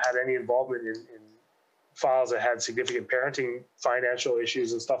 if you've had any involvement in files that had significant parenting financial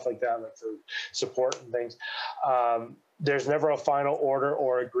issues and stuff like that, like for support and things, there's never a final order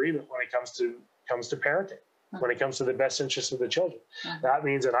or agreement when it comes to parenting, when it comes to the best interest of the children. That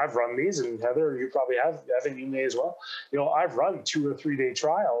means, and I've run these, and Heather, you probably have, Evan, you may as well. I've run 2 or 3 day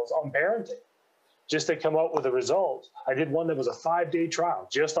trials on parenting just to come out with a result. I did one that was a 5-day trial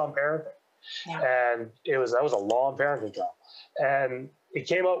just on parenting. And that was a long parenting trial. And it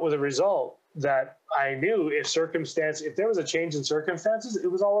came out with a result that I knew if there was a change in circumstances, it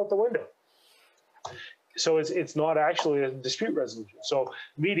was all out the window. So it's not actually a dispute resolution. So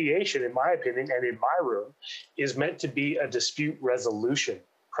mediation, in my opinion, and in my room, is meant to be a dispute resolution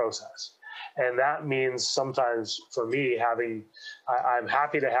process. And that means sometimes for me I'm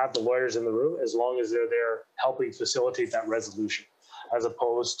happy to have the lawyers in the room as long as they're there helping facilitate that resolution, as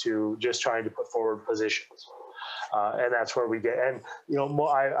opposed to just trying to put forward positions. And that's where we get, and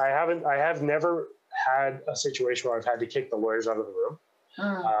I have never had a situation where I've had to kick the lawyers out of the room.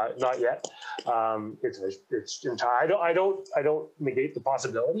 Not yet. It's entire. I don't negate the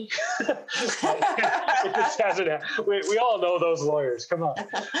possibility. It just hasn't. We all know those lawyers. Come on.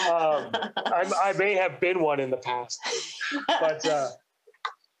 I may have been one in the past, but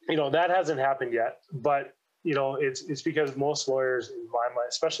that hasn't happened yet. But it's because most lawyers, in my mind,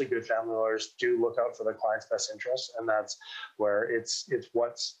 especially good family lawyers, do look out for their client's best interests, and that's where it's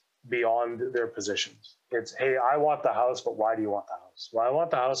what's beyond their positions. It's, hey, I want the house, but why do you want the house? Well, I want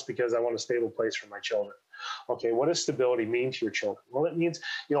the house because I want a stable place for my children. Okay, what does stability mean to your children? Well, it means,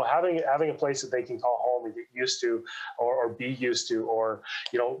 having a place that they can call home and get used to, or be used to, or,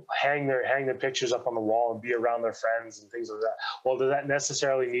 hang their pictures up on the wall and be around their friends and things like that. Well, does that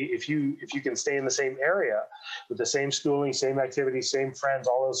necessarily mean if you can stay in the same area with the same schooling, same activities, same friends,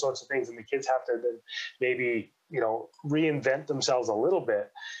 all those sorts of things, and the kids have to then maybe, reinvent themselves a little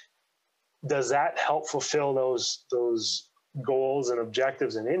bit, does that help fulfill those goals and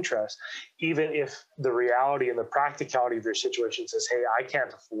objectives and interests, even if the reality and the practicality of your situation says, hey, I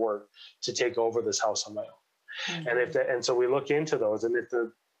can't afford to take over this house on my own. Mm-hmm. And so we look into those, and if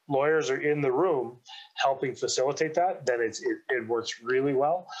the lawyers are in the room helping facilitate that, then it works really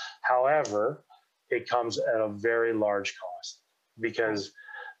well. However, it comes at a very large cost, because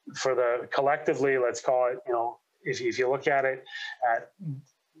for the collectively, let's call it, if you look at it at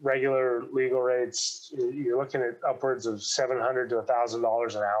regular legal rates, you're looking at upwards of $700 to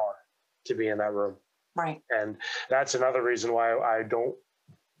 $1,000 an hour to be in that room. Right. And that's another reason why I don't,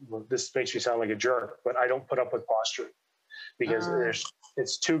 this makes me sound like a jerk, but I don't put up with posturing, because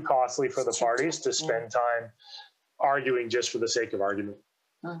it's too costly for the parties to spend time arguing just for the sake of argument.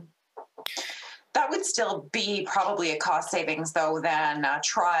 That would still be probably a cost savings, though, than a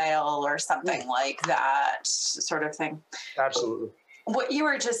trial or something like that sort of thing. Absolutely. What you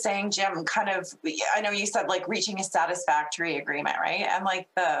were just saying, Jim, kind of, I know you said like reaching a satisfactory agreement, right? And like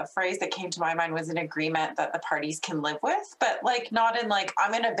the phrase that came to my mind was an agreement that the parties can live with, but like not in like, I'm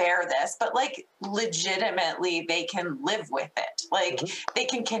going to bear this, but like legitimately they can live with it. Like they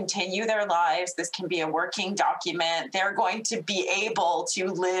can continue their lives. This can be a working document. They're going to be able to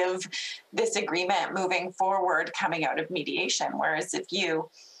live this agreement moving forward coming out of mediation. Whereas if you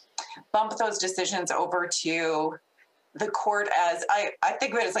bump those decisions over to the court, as I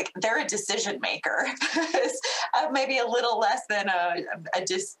think of it as like they're a decision maker, maybe a little less than a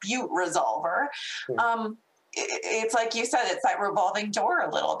dispute resolver. It's like you said, it's that revolving door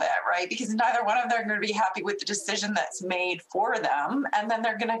a little bit, right? Because neither one of them are going to be happy with the decision that's made for them. And then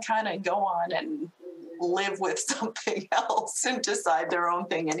they're going to kind of go on and live with something else and decide their own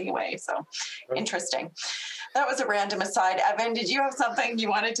thing anyway. So interesting. That was a random aside. Evan, did you have something you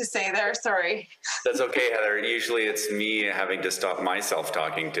wanted to say there? Sorry. That's okay, Heather. Usually it's me having to stop myself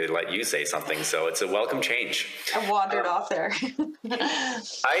talking to let you say something. So it's a welcome change. I wandered off there.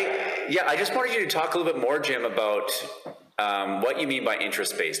 I just wanted you to talk a little bit more, Jim, about what you mean by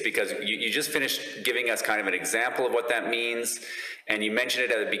interest-based, because you just finished giving us kind of an example of what that means, and you mentioned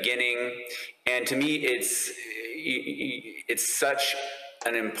it at the beginning. And to me, it's such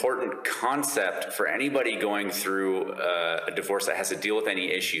an important concept for anybody going through a divorce that has to deal with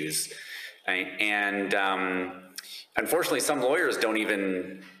any issues. And unfortunately, some lawyers don't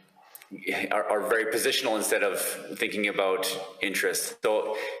even are very positional instead of thinking about interest.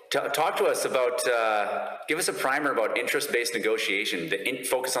 So talk to us about, give us a primer about interest-based negotiation,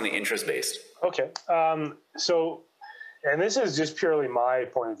 focus on the interest-based. Okay. And this is just purely my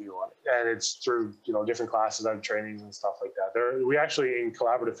point of view on it. And it's through, different classes and trainings and stuff like that. We actually, in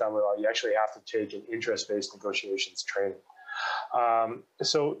collaborative family law, you actually have to take an interest-based negotiations training.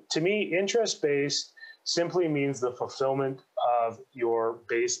 So to me, interest-based simply means the fulfillment of your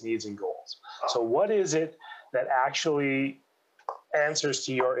base needs and goals. So what is it that actually answers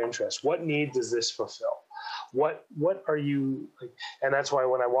to your interest? What need does this fulfill? What are you, and that's why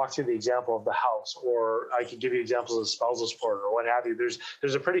when I walk through the example of the house, or I could give you examples of spousal support or what have you,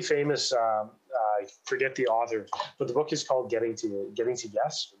 there's a pretty famous, I forget the author, but the book is called Getting to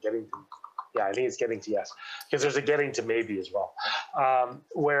Yes, I think it's Getting to Yes, because there's a Getting to Maybe as well,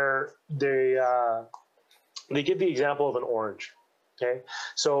 where they give the example of an orange. Okay,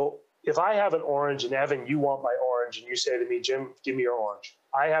 so if I have an orange and Evan, you want my orange, and you say to me, Jim, give me your orange,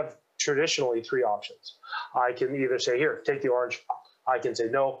 I have traditionally three options. I can either say, here, take the orange. I can say,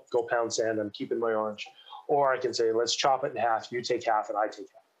 no, go pound sand, I'm keeping my orange. Or I can say, let's chop it in half, you take half and I take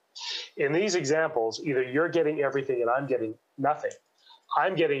half. In these examples, either you're getting everything and I'm getting nothing.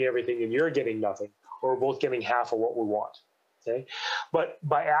 I'm getting everything and you're getting nothing, or we're both getting half of what we want. Okay. But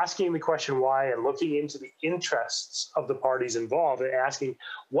by asking the question why and looking into the interests of the parties involved and asking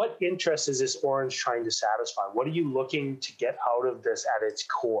what interest is this orange trying to satisfy? What are you looking to get out of this at its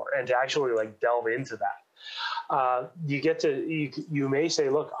core? And to actually like delve into that. You may say,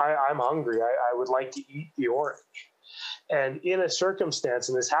 look, I'm hungry. I would like to eat the orange. And in a circumstance,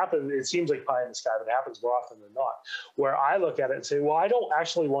 and this happens, it seems like pie in the sky, but it happens more often than not, where I look at it and say, well, I don't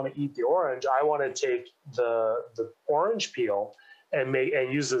actually want to eat the orange. I want to take the orange peel and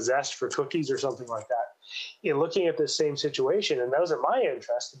use the zest for cookies or something like that. In looking at this same situation, and those are my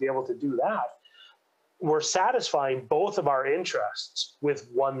interests to be able to do that, we're satisfying both of our interests with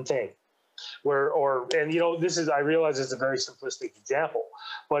one thing. I realize it's a very simplistic example,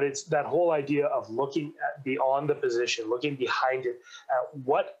 but it's that whole idea of looking at beyond the position, looking behind it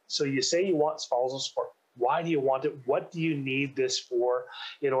at so you say you want spousal support. Why do you want it? What do you need this for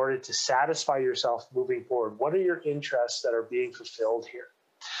in order to satisfy yourself moving forward? What are your interests that are being fulfilled here?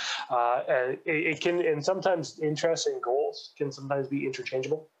 And sometimes interests and goals can sometimes be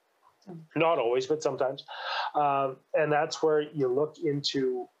interchangeable. Not always, but sometimes. And that's where you look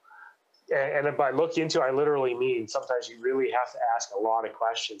into. And by look into, I literally mean sometimes you really have to ask a lot of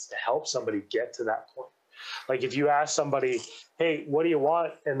questions to help somebody get to that point. Like if you ask somebody, hey, what do you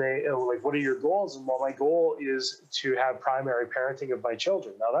want? And they like, what are your goals? And well, my goal is to have primary parenting of my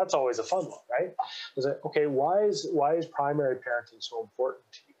children. Now that's always a fun one, right? Is it okay? Why is primary parenting so important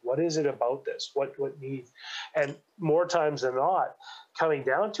to you? What is it about this? What needs? And more times than not, coming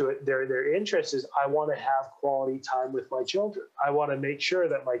down to it, their interest is, I want to have quality time with my children. I want to make sure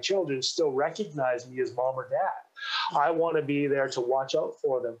that my children still recognize me as mom or dad. I want to be there to watch out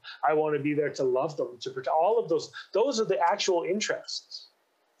for them. I want to be there to love them, to protect. All of those are the actual interests,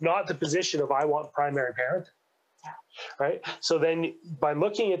 not the position of I want primary parenting. Right. So then by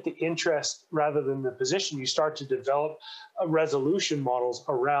looking at the interest rather than the position, you start to develop resolution models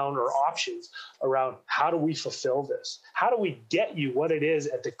around, or options around, how do we fulfill this? How do we get you what it is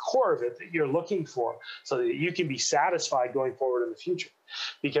at the core of it that you're looking for so that you can be satisfied going forward in the future?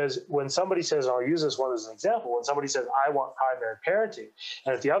 Because when somebody says, I'll use this one as an example, when somebody says, I want primary parenting,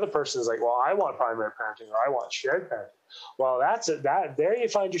 and if the other person is like, well, I want primary parenting or I want shared parenting, well, there you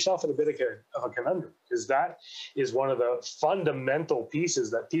find yourself in a bit of a conundrum, because that is one of the fundamental pieces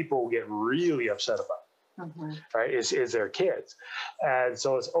that people get really upset about, right? Is their kids. And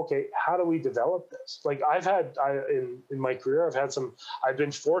so it's, okay, how do we develop this? Like in my career, I've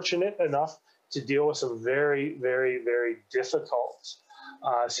been fortunate enough to deal with some very, very, very difficult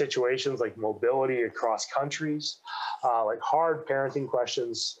situations, like mobility across countries, like hard parenting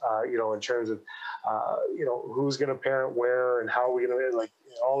questions, in terms of, who's going to parent where and how are we going to,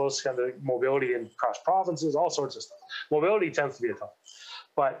 all those kind of mobility and across provinces, all sorts of stuff. Mobility tends to be a tough.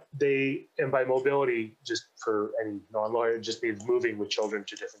 But and by mobility, just for any non-lawyer, it just means moving with children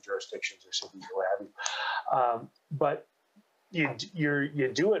to different jurisdictions or cities or what have you. But you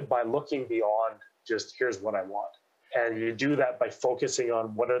do it by looking beyond just, here's what I want. And you do that by focusing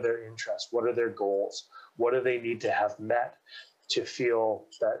on what are their interests, what are their goals, what do they need to have met to feel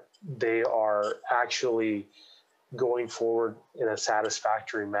that they are actually going forward in a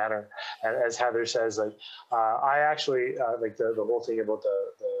satisfactory manner. And as Heather says, I actually like the whole thing about the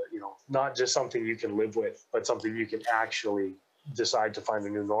not just something you can live with, but something you can actually decide to find a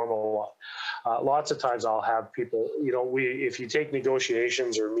new normal on. Lots of times I'll have people, if you take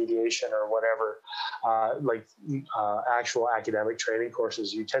negotiations or mediation or whatever, actual academic training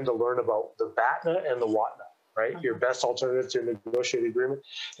courses, you tend to learn about the BATNA and the WATNA, right? Your best alternative to a negotiated agreement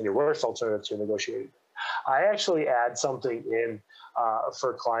and your worst alternative to a negotiated agreement. I actually add something in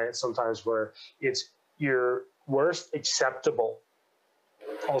for clients sometimes where it's your worst acceptable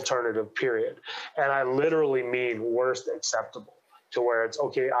alternative, period. And I literally mean worst acceptable, to where it's,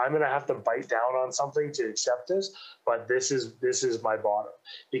 okay, I'm going to have to bite down on something to accept this, but this is my bottom.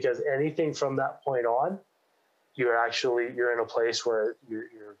 Because anything from that point on, you're in a place where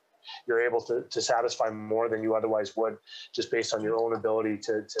you're able to satisfy more than you otherwise would, just based on your own ability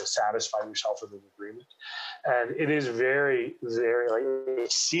to satisfy yourself with an agreement. And it is very, very,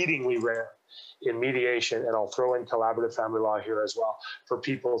 exceedingly rare in mediation, and I'll throw in collaborative family law here as well, for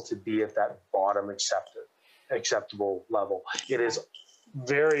people to be at that bottom acceptable level. It is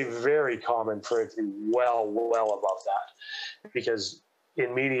very, very common for it to be well above that, because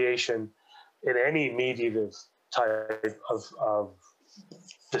in mediation, in any mediative type of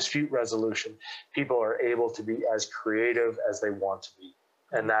dispute resolution, people are able to be as creative as they want to be.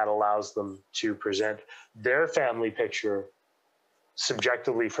 And that allows them to present their family picture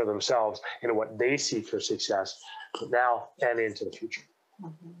subjectively for themselves into what they see for success now and into the future.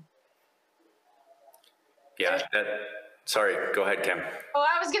 Yeah, Sorry, go ahead, Kim. Oh,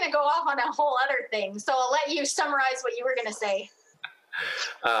 I was going to go off on a whole other thing, so I'll let you summarize what you were going to say.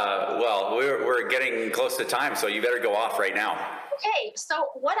 Well, we're getting close to time, so you better go off right now. Okay, so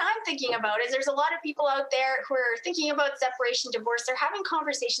what I'm thinking about is there's a lot of people out there who are thinking about separation, divorce. They're having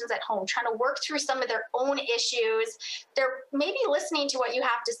conversations at home, trying to work through some of their own issues. They're maybe listening to what you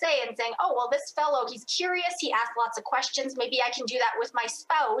have to say and saying, oh, well, this fellow, he's curious. He asked lots of questions. Maybe I can do that with my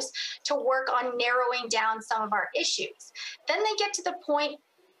spouse to work on narrowing down some of our issues. Then they get to the point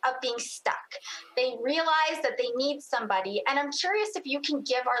of being stuck. They realize that they need somebody. And I'm curious if you can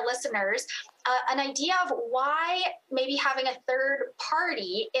give our listeners an idea of why maybe having a third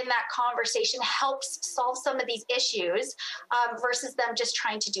party in that conversation helps solve some of these issues versus them just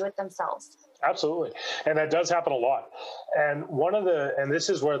trying to do it themselves. Absolutely. And that does happen a lot. And and this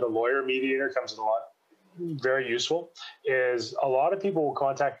is where the lawyer mediator comes in a lot, very useful, is a lot of people will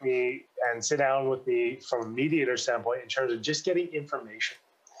contact me and sit down with me from a mediator standpoint in terms of just getting information,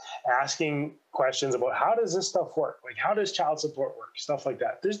 asking questions about how does this stuff work? Like, how does child support work? Stuff like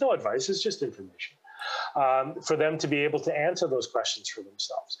that. There's no advice. It's just information for them to be able to answer those questions for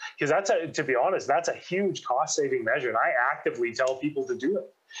themselves. Because to be honest, that's a huge cost-saving measure. And I actively tell people to do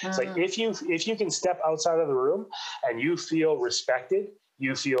it. It's like, if you can step outside of the room and you feel respected,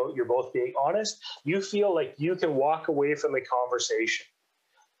 you feel you're both being honest, you feel like you can walk away from the conversation.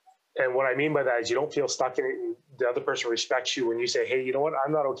 And what I mean by that is you don't feel stuck in it, and the other person respects you when you say, hey, you know what,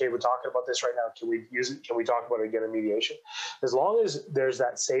 I'm not okay with talking about this right now. Can we use it? Can we talk about it again in mediation? As long as there's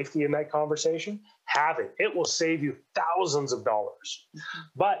that safety in that conversation, have it. It will save you thousands of dollars.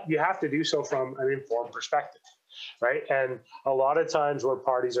 But you have to do so from an informed perspective, right? And a lot of times where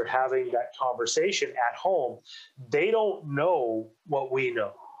parties are having that conversation at home, they don't know what we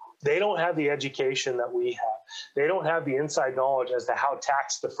know. They don't have the education that we have. They don't have the inside knowledge as to how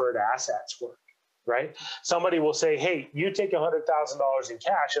tax-deferred assets work, right? Somebody will say, hey, you take $100,000 in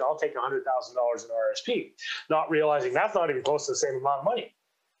cash and I'll take $100,000 in RSP, not realizing that's not even close to the same amount of money,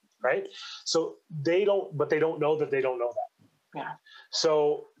 right? So they don't know that they don't know that. Yeah.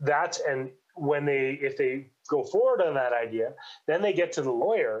 So and if they go forward on that idea, then they get to the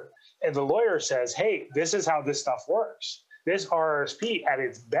lawyer and the lawyer says, hey, this is how this stuff works. This RRSP at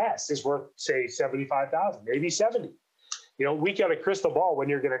its best is worth, say, $75,000, maybe $70,000. You know, we got a crystal ball when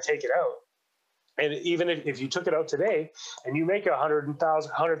you're going to take it out. And even if you took it out today and you make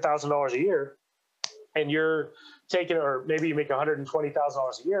 $100,000 a year and you're taking, or maybe you make $120,000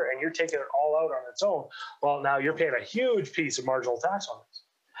 a year and you're taking it all out on its own, well, now you're paying a huge piece of marginal tax on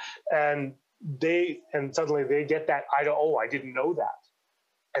it. And suddenly they get that, I didn't know that.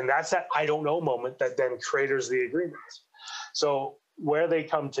 And that's that I don't know moment that then craters the agreement. So where they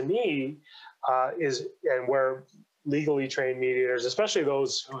come to me and where legally trained mediators, especially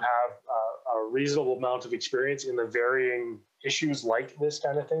those who have a reasonable amount of experience in the varying issues like this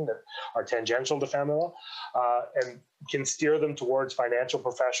kind of thing that are tangential to family law, and can steer them towards financial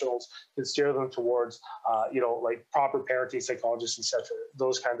professionals, can steer them towards, like proper parenting psychologists, etc.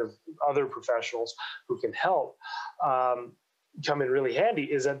 Those kind of other professionals who can help. Come in really handy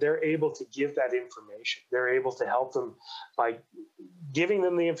is that they're able to give that information. They're able to help them by giving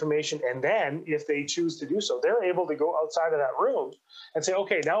them the information. And then if they choose to do so, they're able to go outside of that room and say,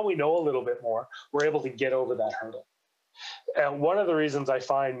 okay, now we know a little bit more. We're able to get over that hurdle. And one of the reasons I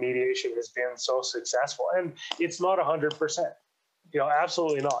find mediation has been so successful, and it's not 100%,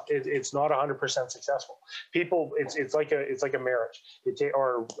 absolutely not. It's not 100% successful. People, it's like a marriage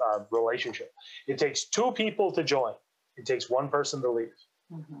or a relationship. It takes two people to join. It takes one person to leave.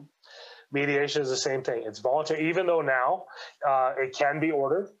 Mm-hmm. Mediation is the same thing. It's voluntary, even though now it can be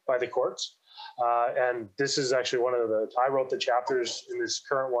ordered by the courts. And this is actually I wrote the chapters in this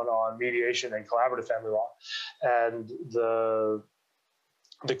current one on mediation and collaborative family law. And the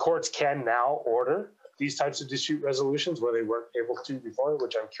courts can now order these types of dispute resolutions where they weren't able to before,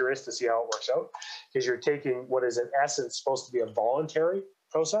 which I'm curious to see how it works out, because you're taking what is in essence supposed to be a voluntary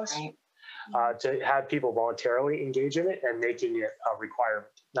process. Right. To have people voluntarily engage in it and making it a requirement.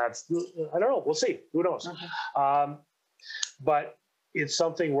 I don't know. We'll see. Who knows? Mm-hmm. But it's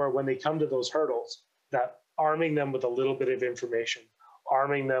something where when they come to those hurdles, that arming them with a little bit of information,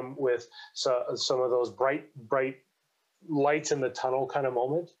 arming them with some of those bright lights in the tunnel kind of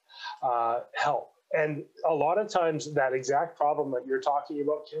moment help. And a lot of times that exact problem that you're talking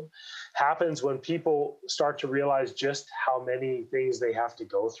about, Kim, happens when people start to realize just how many things they have to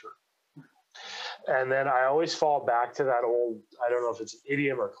go through. And then I always fall back to that old, I don't know if it's an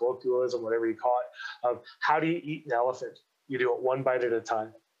idiom or colloquialism, whatever you call it, of how do you eat an elephant? You do it one bite at a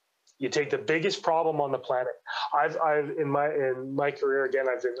time. You take the biggest problem on the planet. I've in my career, again,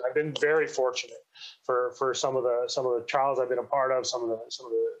 I've been very fortunate for some of the trials I've been a part of, some of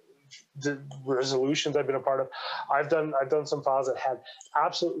the resolutions I've been a part of. I've done some files that had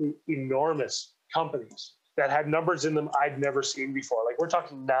absolutely enormous companies that had numbers in them I'd never seen before. Like we're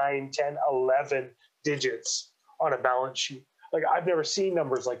talking 9, 10, 11 digits on a balance sheet. Like I've never seen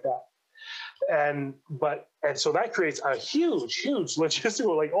numbers like that. And so that creates a huge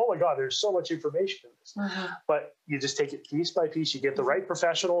logistical, like, oh my God, there's so much information in this. Mm-hmm. But you just take it piece by piece. You get the right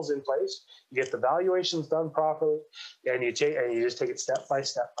professionals in place. You get the valuations done properly, and you just take it step by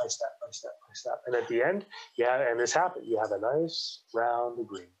step by step by step by step. And at the end, and this happened. You have a nice round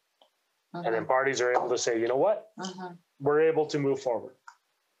agreement, mm-hmm. and then parties are able to say, you know what, mm-hmm. we're able to move forward.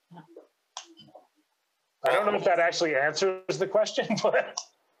 I don't know if that actually answers the question, but.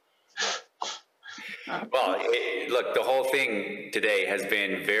 Well, look, the whole thing today has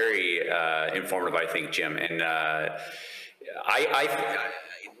been very informative, I think, Jim. And I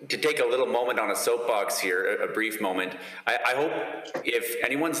to take a little moment on a soapbox here, a brief moment, I hope if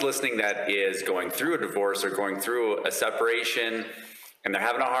anyone's listening that is going through a divorce or going through a separation and they're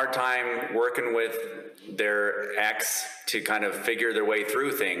having a hard time working with their ex to kind of figure their way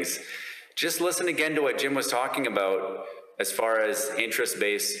through things, just listen again to what Jim was talking about as far as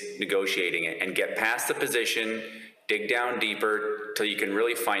interest-based negotiating it, and get past the position, dig down deeper till you can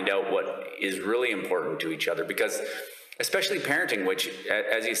really find out what is really important to each other. Because especially parenting, which,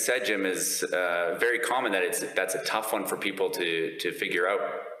 as you said, Jim, is very common that's a tough one for people to figure out.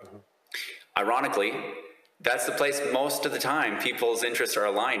 Mm-hmm. Ironically, that's the place most of the time people's interests are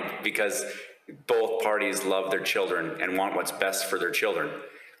aligned, because both parties love their children and want what's best for their children.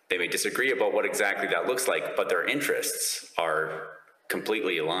 They may disagree about what exactly that looks like, but their interests are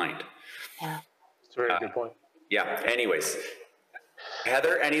completely aligned. Yeah. That's a very good point. Yeah. Anyways,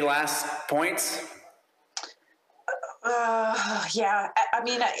 Heather, any last points? Yeah. I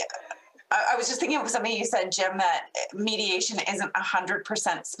mean, I was just thinking of something you said, Jim, that mediation isn't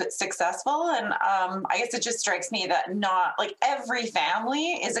 100% successful. And I guess it just strikes me that not like every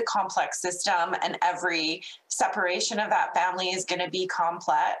family is a complex system, and every separation of that family is going to be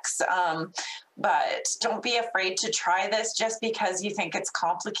complex. But don't be afraid to try this just because you think it's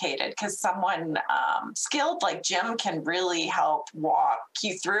complicated, because someone skilled like Jim can really help walk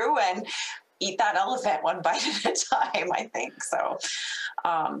you through and eat that elephant one bite at a time, I think. So,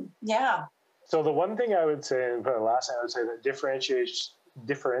 yeah. So the one thing I would say, and for the last thing I would say that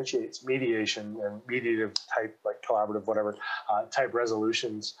differentiates mediation and mediative type, like collaborative, whatever, type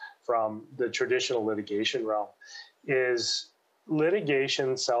resolutions from the traditional litigation realm is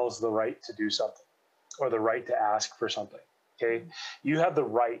litigation sells the right to do something or the right to ask for something. Okay. You have the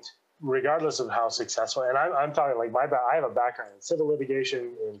right, regardless of how successful, and I'm talking like I have a background in civil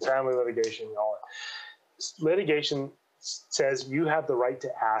litigation, in family litigation, all that. Litigation says you have the right to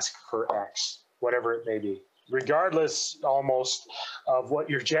ask for X, whatever it may be, regardless almost of what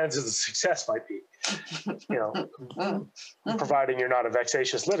your chances of success might be, providing you're not a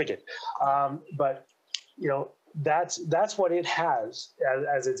vexatious litigant. But that's what it has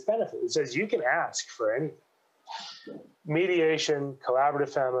as its benefit. It says you can ask for anything. Mediation, collaborative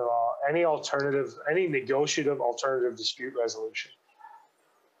family law, any negotiative alternative dispute resolution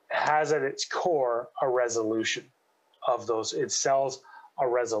has at its core a resolution of those. It sells a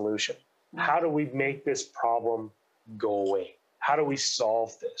resolution. How do we make this problem go away? How do we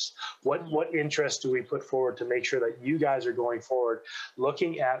solve this? What interest do we put forward to make sure that you guys are going forward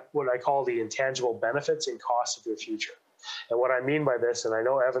looking at what I call the intangible benefits and costs of your future? And what I mean by this, and I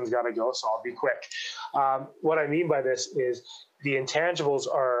know Evan's got to go, so I'll be quick. What I mean by this is the intangibles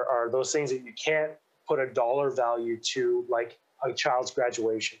are those things that you can't put a dollar value to, like a child's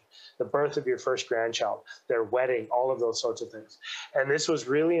graduation, the birth of your first grandchild, their wedding, all of those sorts of things. And this was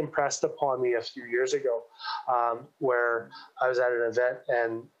really impressed upon me a few years ago, where I was at an event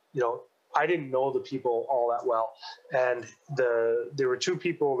and, I didn't know the people all that well. And there were two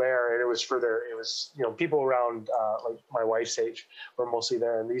people there, and it was people around like my wife's age were mostly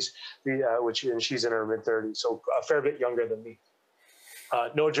there. And and she's in her mid-30s, so a fair bit younger than me.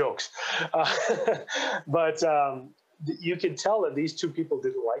 No jokes. But you could tell that these two people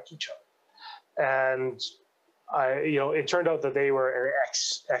didn't like each other. And it turned out that they were an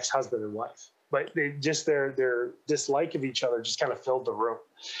ex-husband and wife. But they just their dislike of each other just kind of filled the room,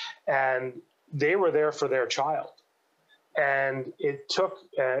 and they were there for their child, and it took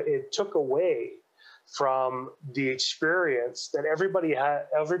away from the experience that everybody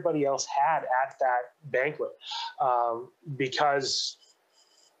else had at that banquet, because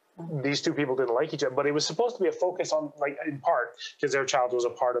these two people didn't like each other, but it was supposed to be a focus on, like, in part, because their child was a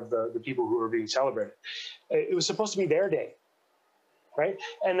part of the people who were being celebrated. It was supposed to be their day, right?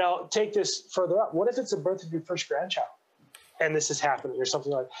 And now take this further up. What if it's the birth of your first grandchild and this is happening or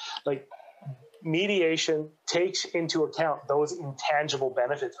something like mediation takes into account those intangible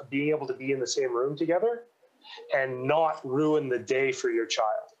benefits of being able to be in the same room together and not ruin the day for your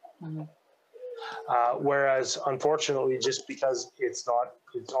child. Mm-hmm. Whereas, unfortunately, just because it's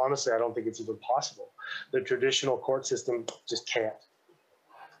honestly, I don't think it's even possible. The traditional court system just can't.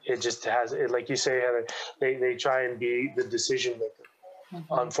 It just has, like you say, Heather, they try and be the decision maker.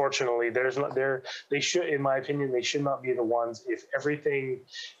 Mm-hmm. Unfortunately, they should, in my opinion, they should not be the ones. If we're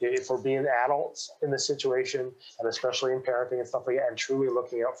being adults in the situation, and especially in parenting and stuff like that, and truly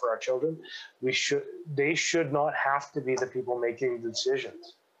looking out for our children, they should not have to be the people making the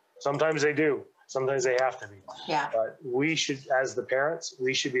decisions. Sometimes they do. Sometimes they have to be. Yeah. But we should, as the parents,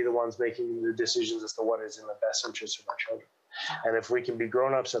 we should be the ones making the decisions as to what is in the best interest of our children. And if we can be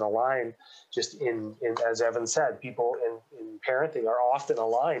grown-ups and aligned, just in as Evan said, people in parenting are often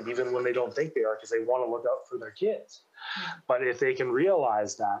aligned, even when they don't think they are, because they want to look out for their kids. But if they can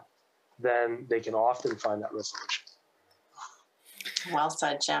realize that, then they can often find that resolution. Well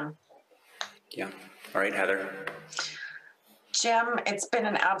said, Jim. Yeah. All right, Heather. Jim, it's been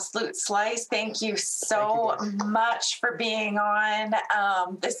an absolute slice. Thank you so much for being on.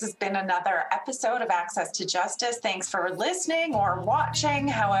 This has been another episode of Access to Justice. Thanks for listening or watching,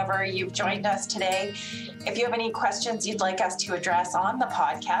 however you've joined us today. If you have any questions you'd like us to address on the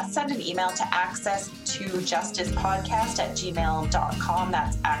podcast, send an email to access2justicepodcast@gmail.com.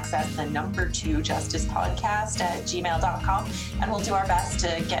 That's access2justicepodcast@gmail.com. And we'll do our best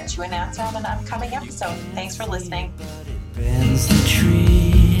to get you an answer on an upcoming episode. Thanks for listening.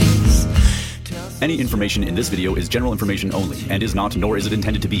 Any information in this video is general information only and is not, nor is it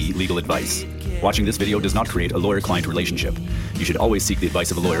intended to be, legal advice. Watching this video does not create a lawyer-client relationship. You should always seek the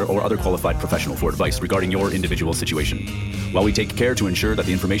advice of a lawyer or other qualified professional for advice regarding your individual situation. While we take care to ensure that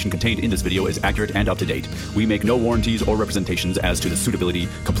the information contained in this video is accurate and up to date, we make no warranties or representations as to the suitability,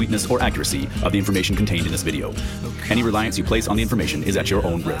 completeness, or accuracy of the information contained in this video. Any reliance you place on the information is at your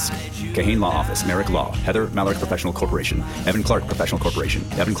own risk. Kahane Law Office, Merrick Law, Heather Malarick Professional Corporation, Evan Clark Professional Corporation,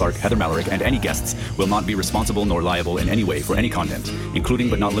 Evan Clark, Heather Malarick, and any guests will not be responsible nor liable in any way for any content, including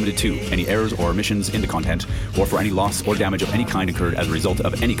but not limited to any errors or omissions in the content, or for any loss or damage of any kind incurred as a result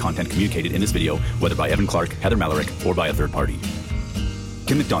of any content communicated in this video, whether by Evan Clark, Heather Malarick, or by a third party.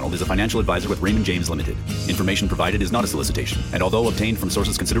 Kim McDonald is a financial advisor with Raymond James Limited. Information provided is not a solicitation, and although obtained from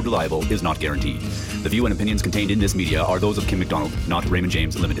sources considered reliable, is not guaranteed. The view and opinions contained in this media are those of Kim McDonald, not Raymond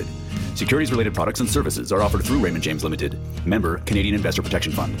James Limited. Securities-related products and services are offered through Raymond James Limited, member Canadian Investor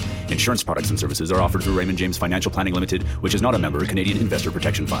Protection Fund. Insurance products and services are offered through Raymond James Financial Planning Limited, which is not a member Canadian Investor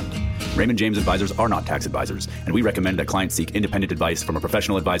Protection Fund. Raymond James advisors are not tax advisors, and we recommend that clients seek independent advice from a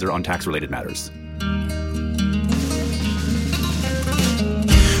professional advisor on tax-related matters.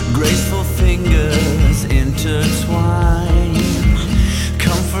 Graceful fingers intertwine,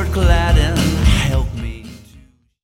 comfort gladden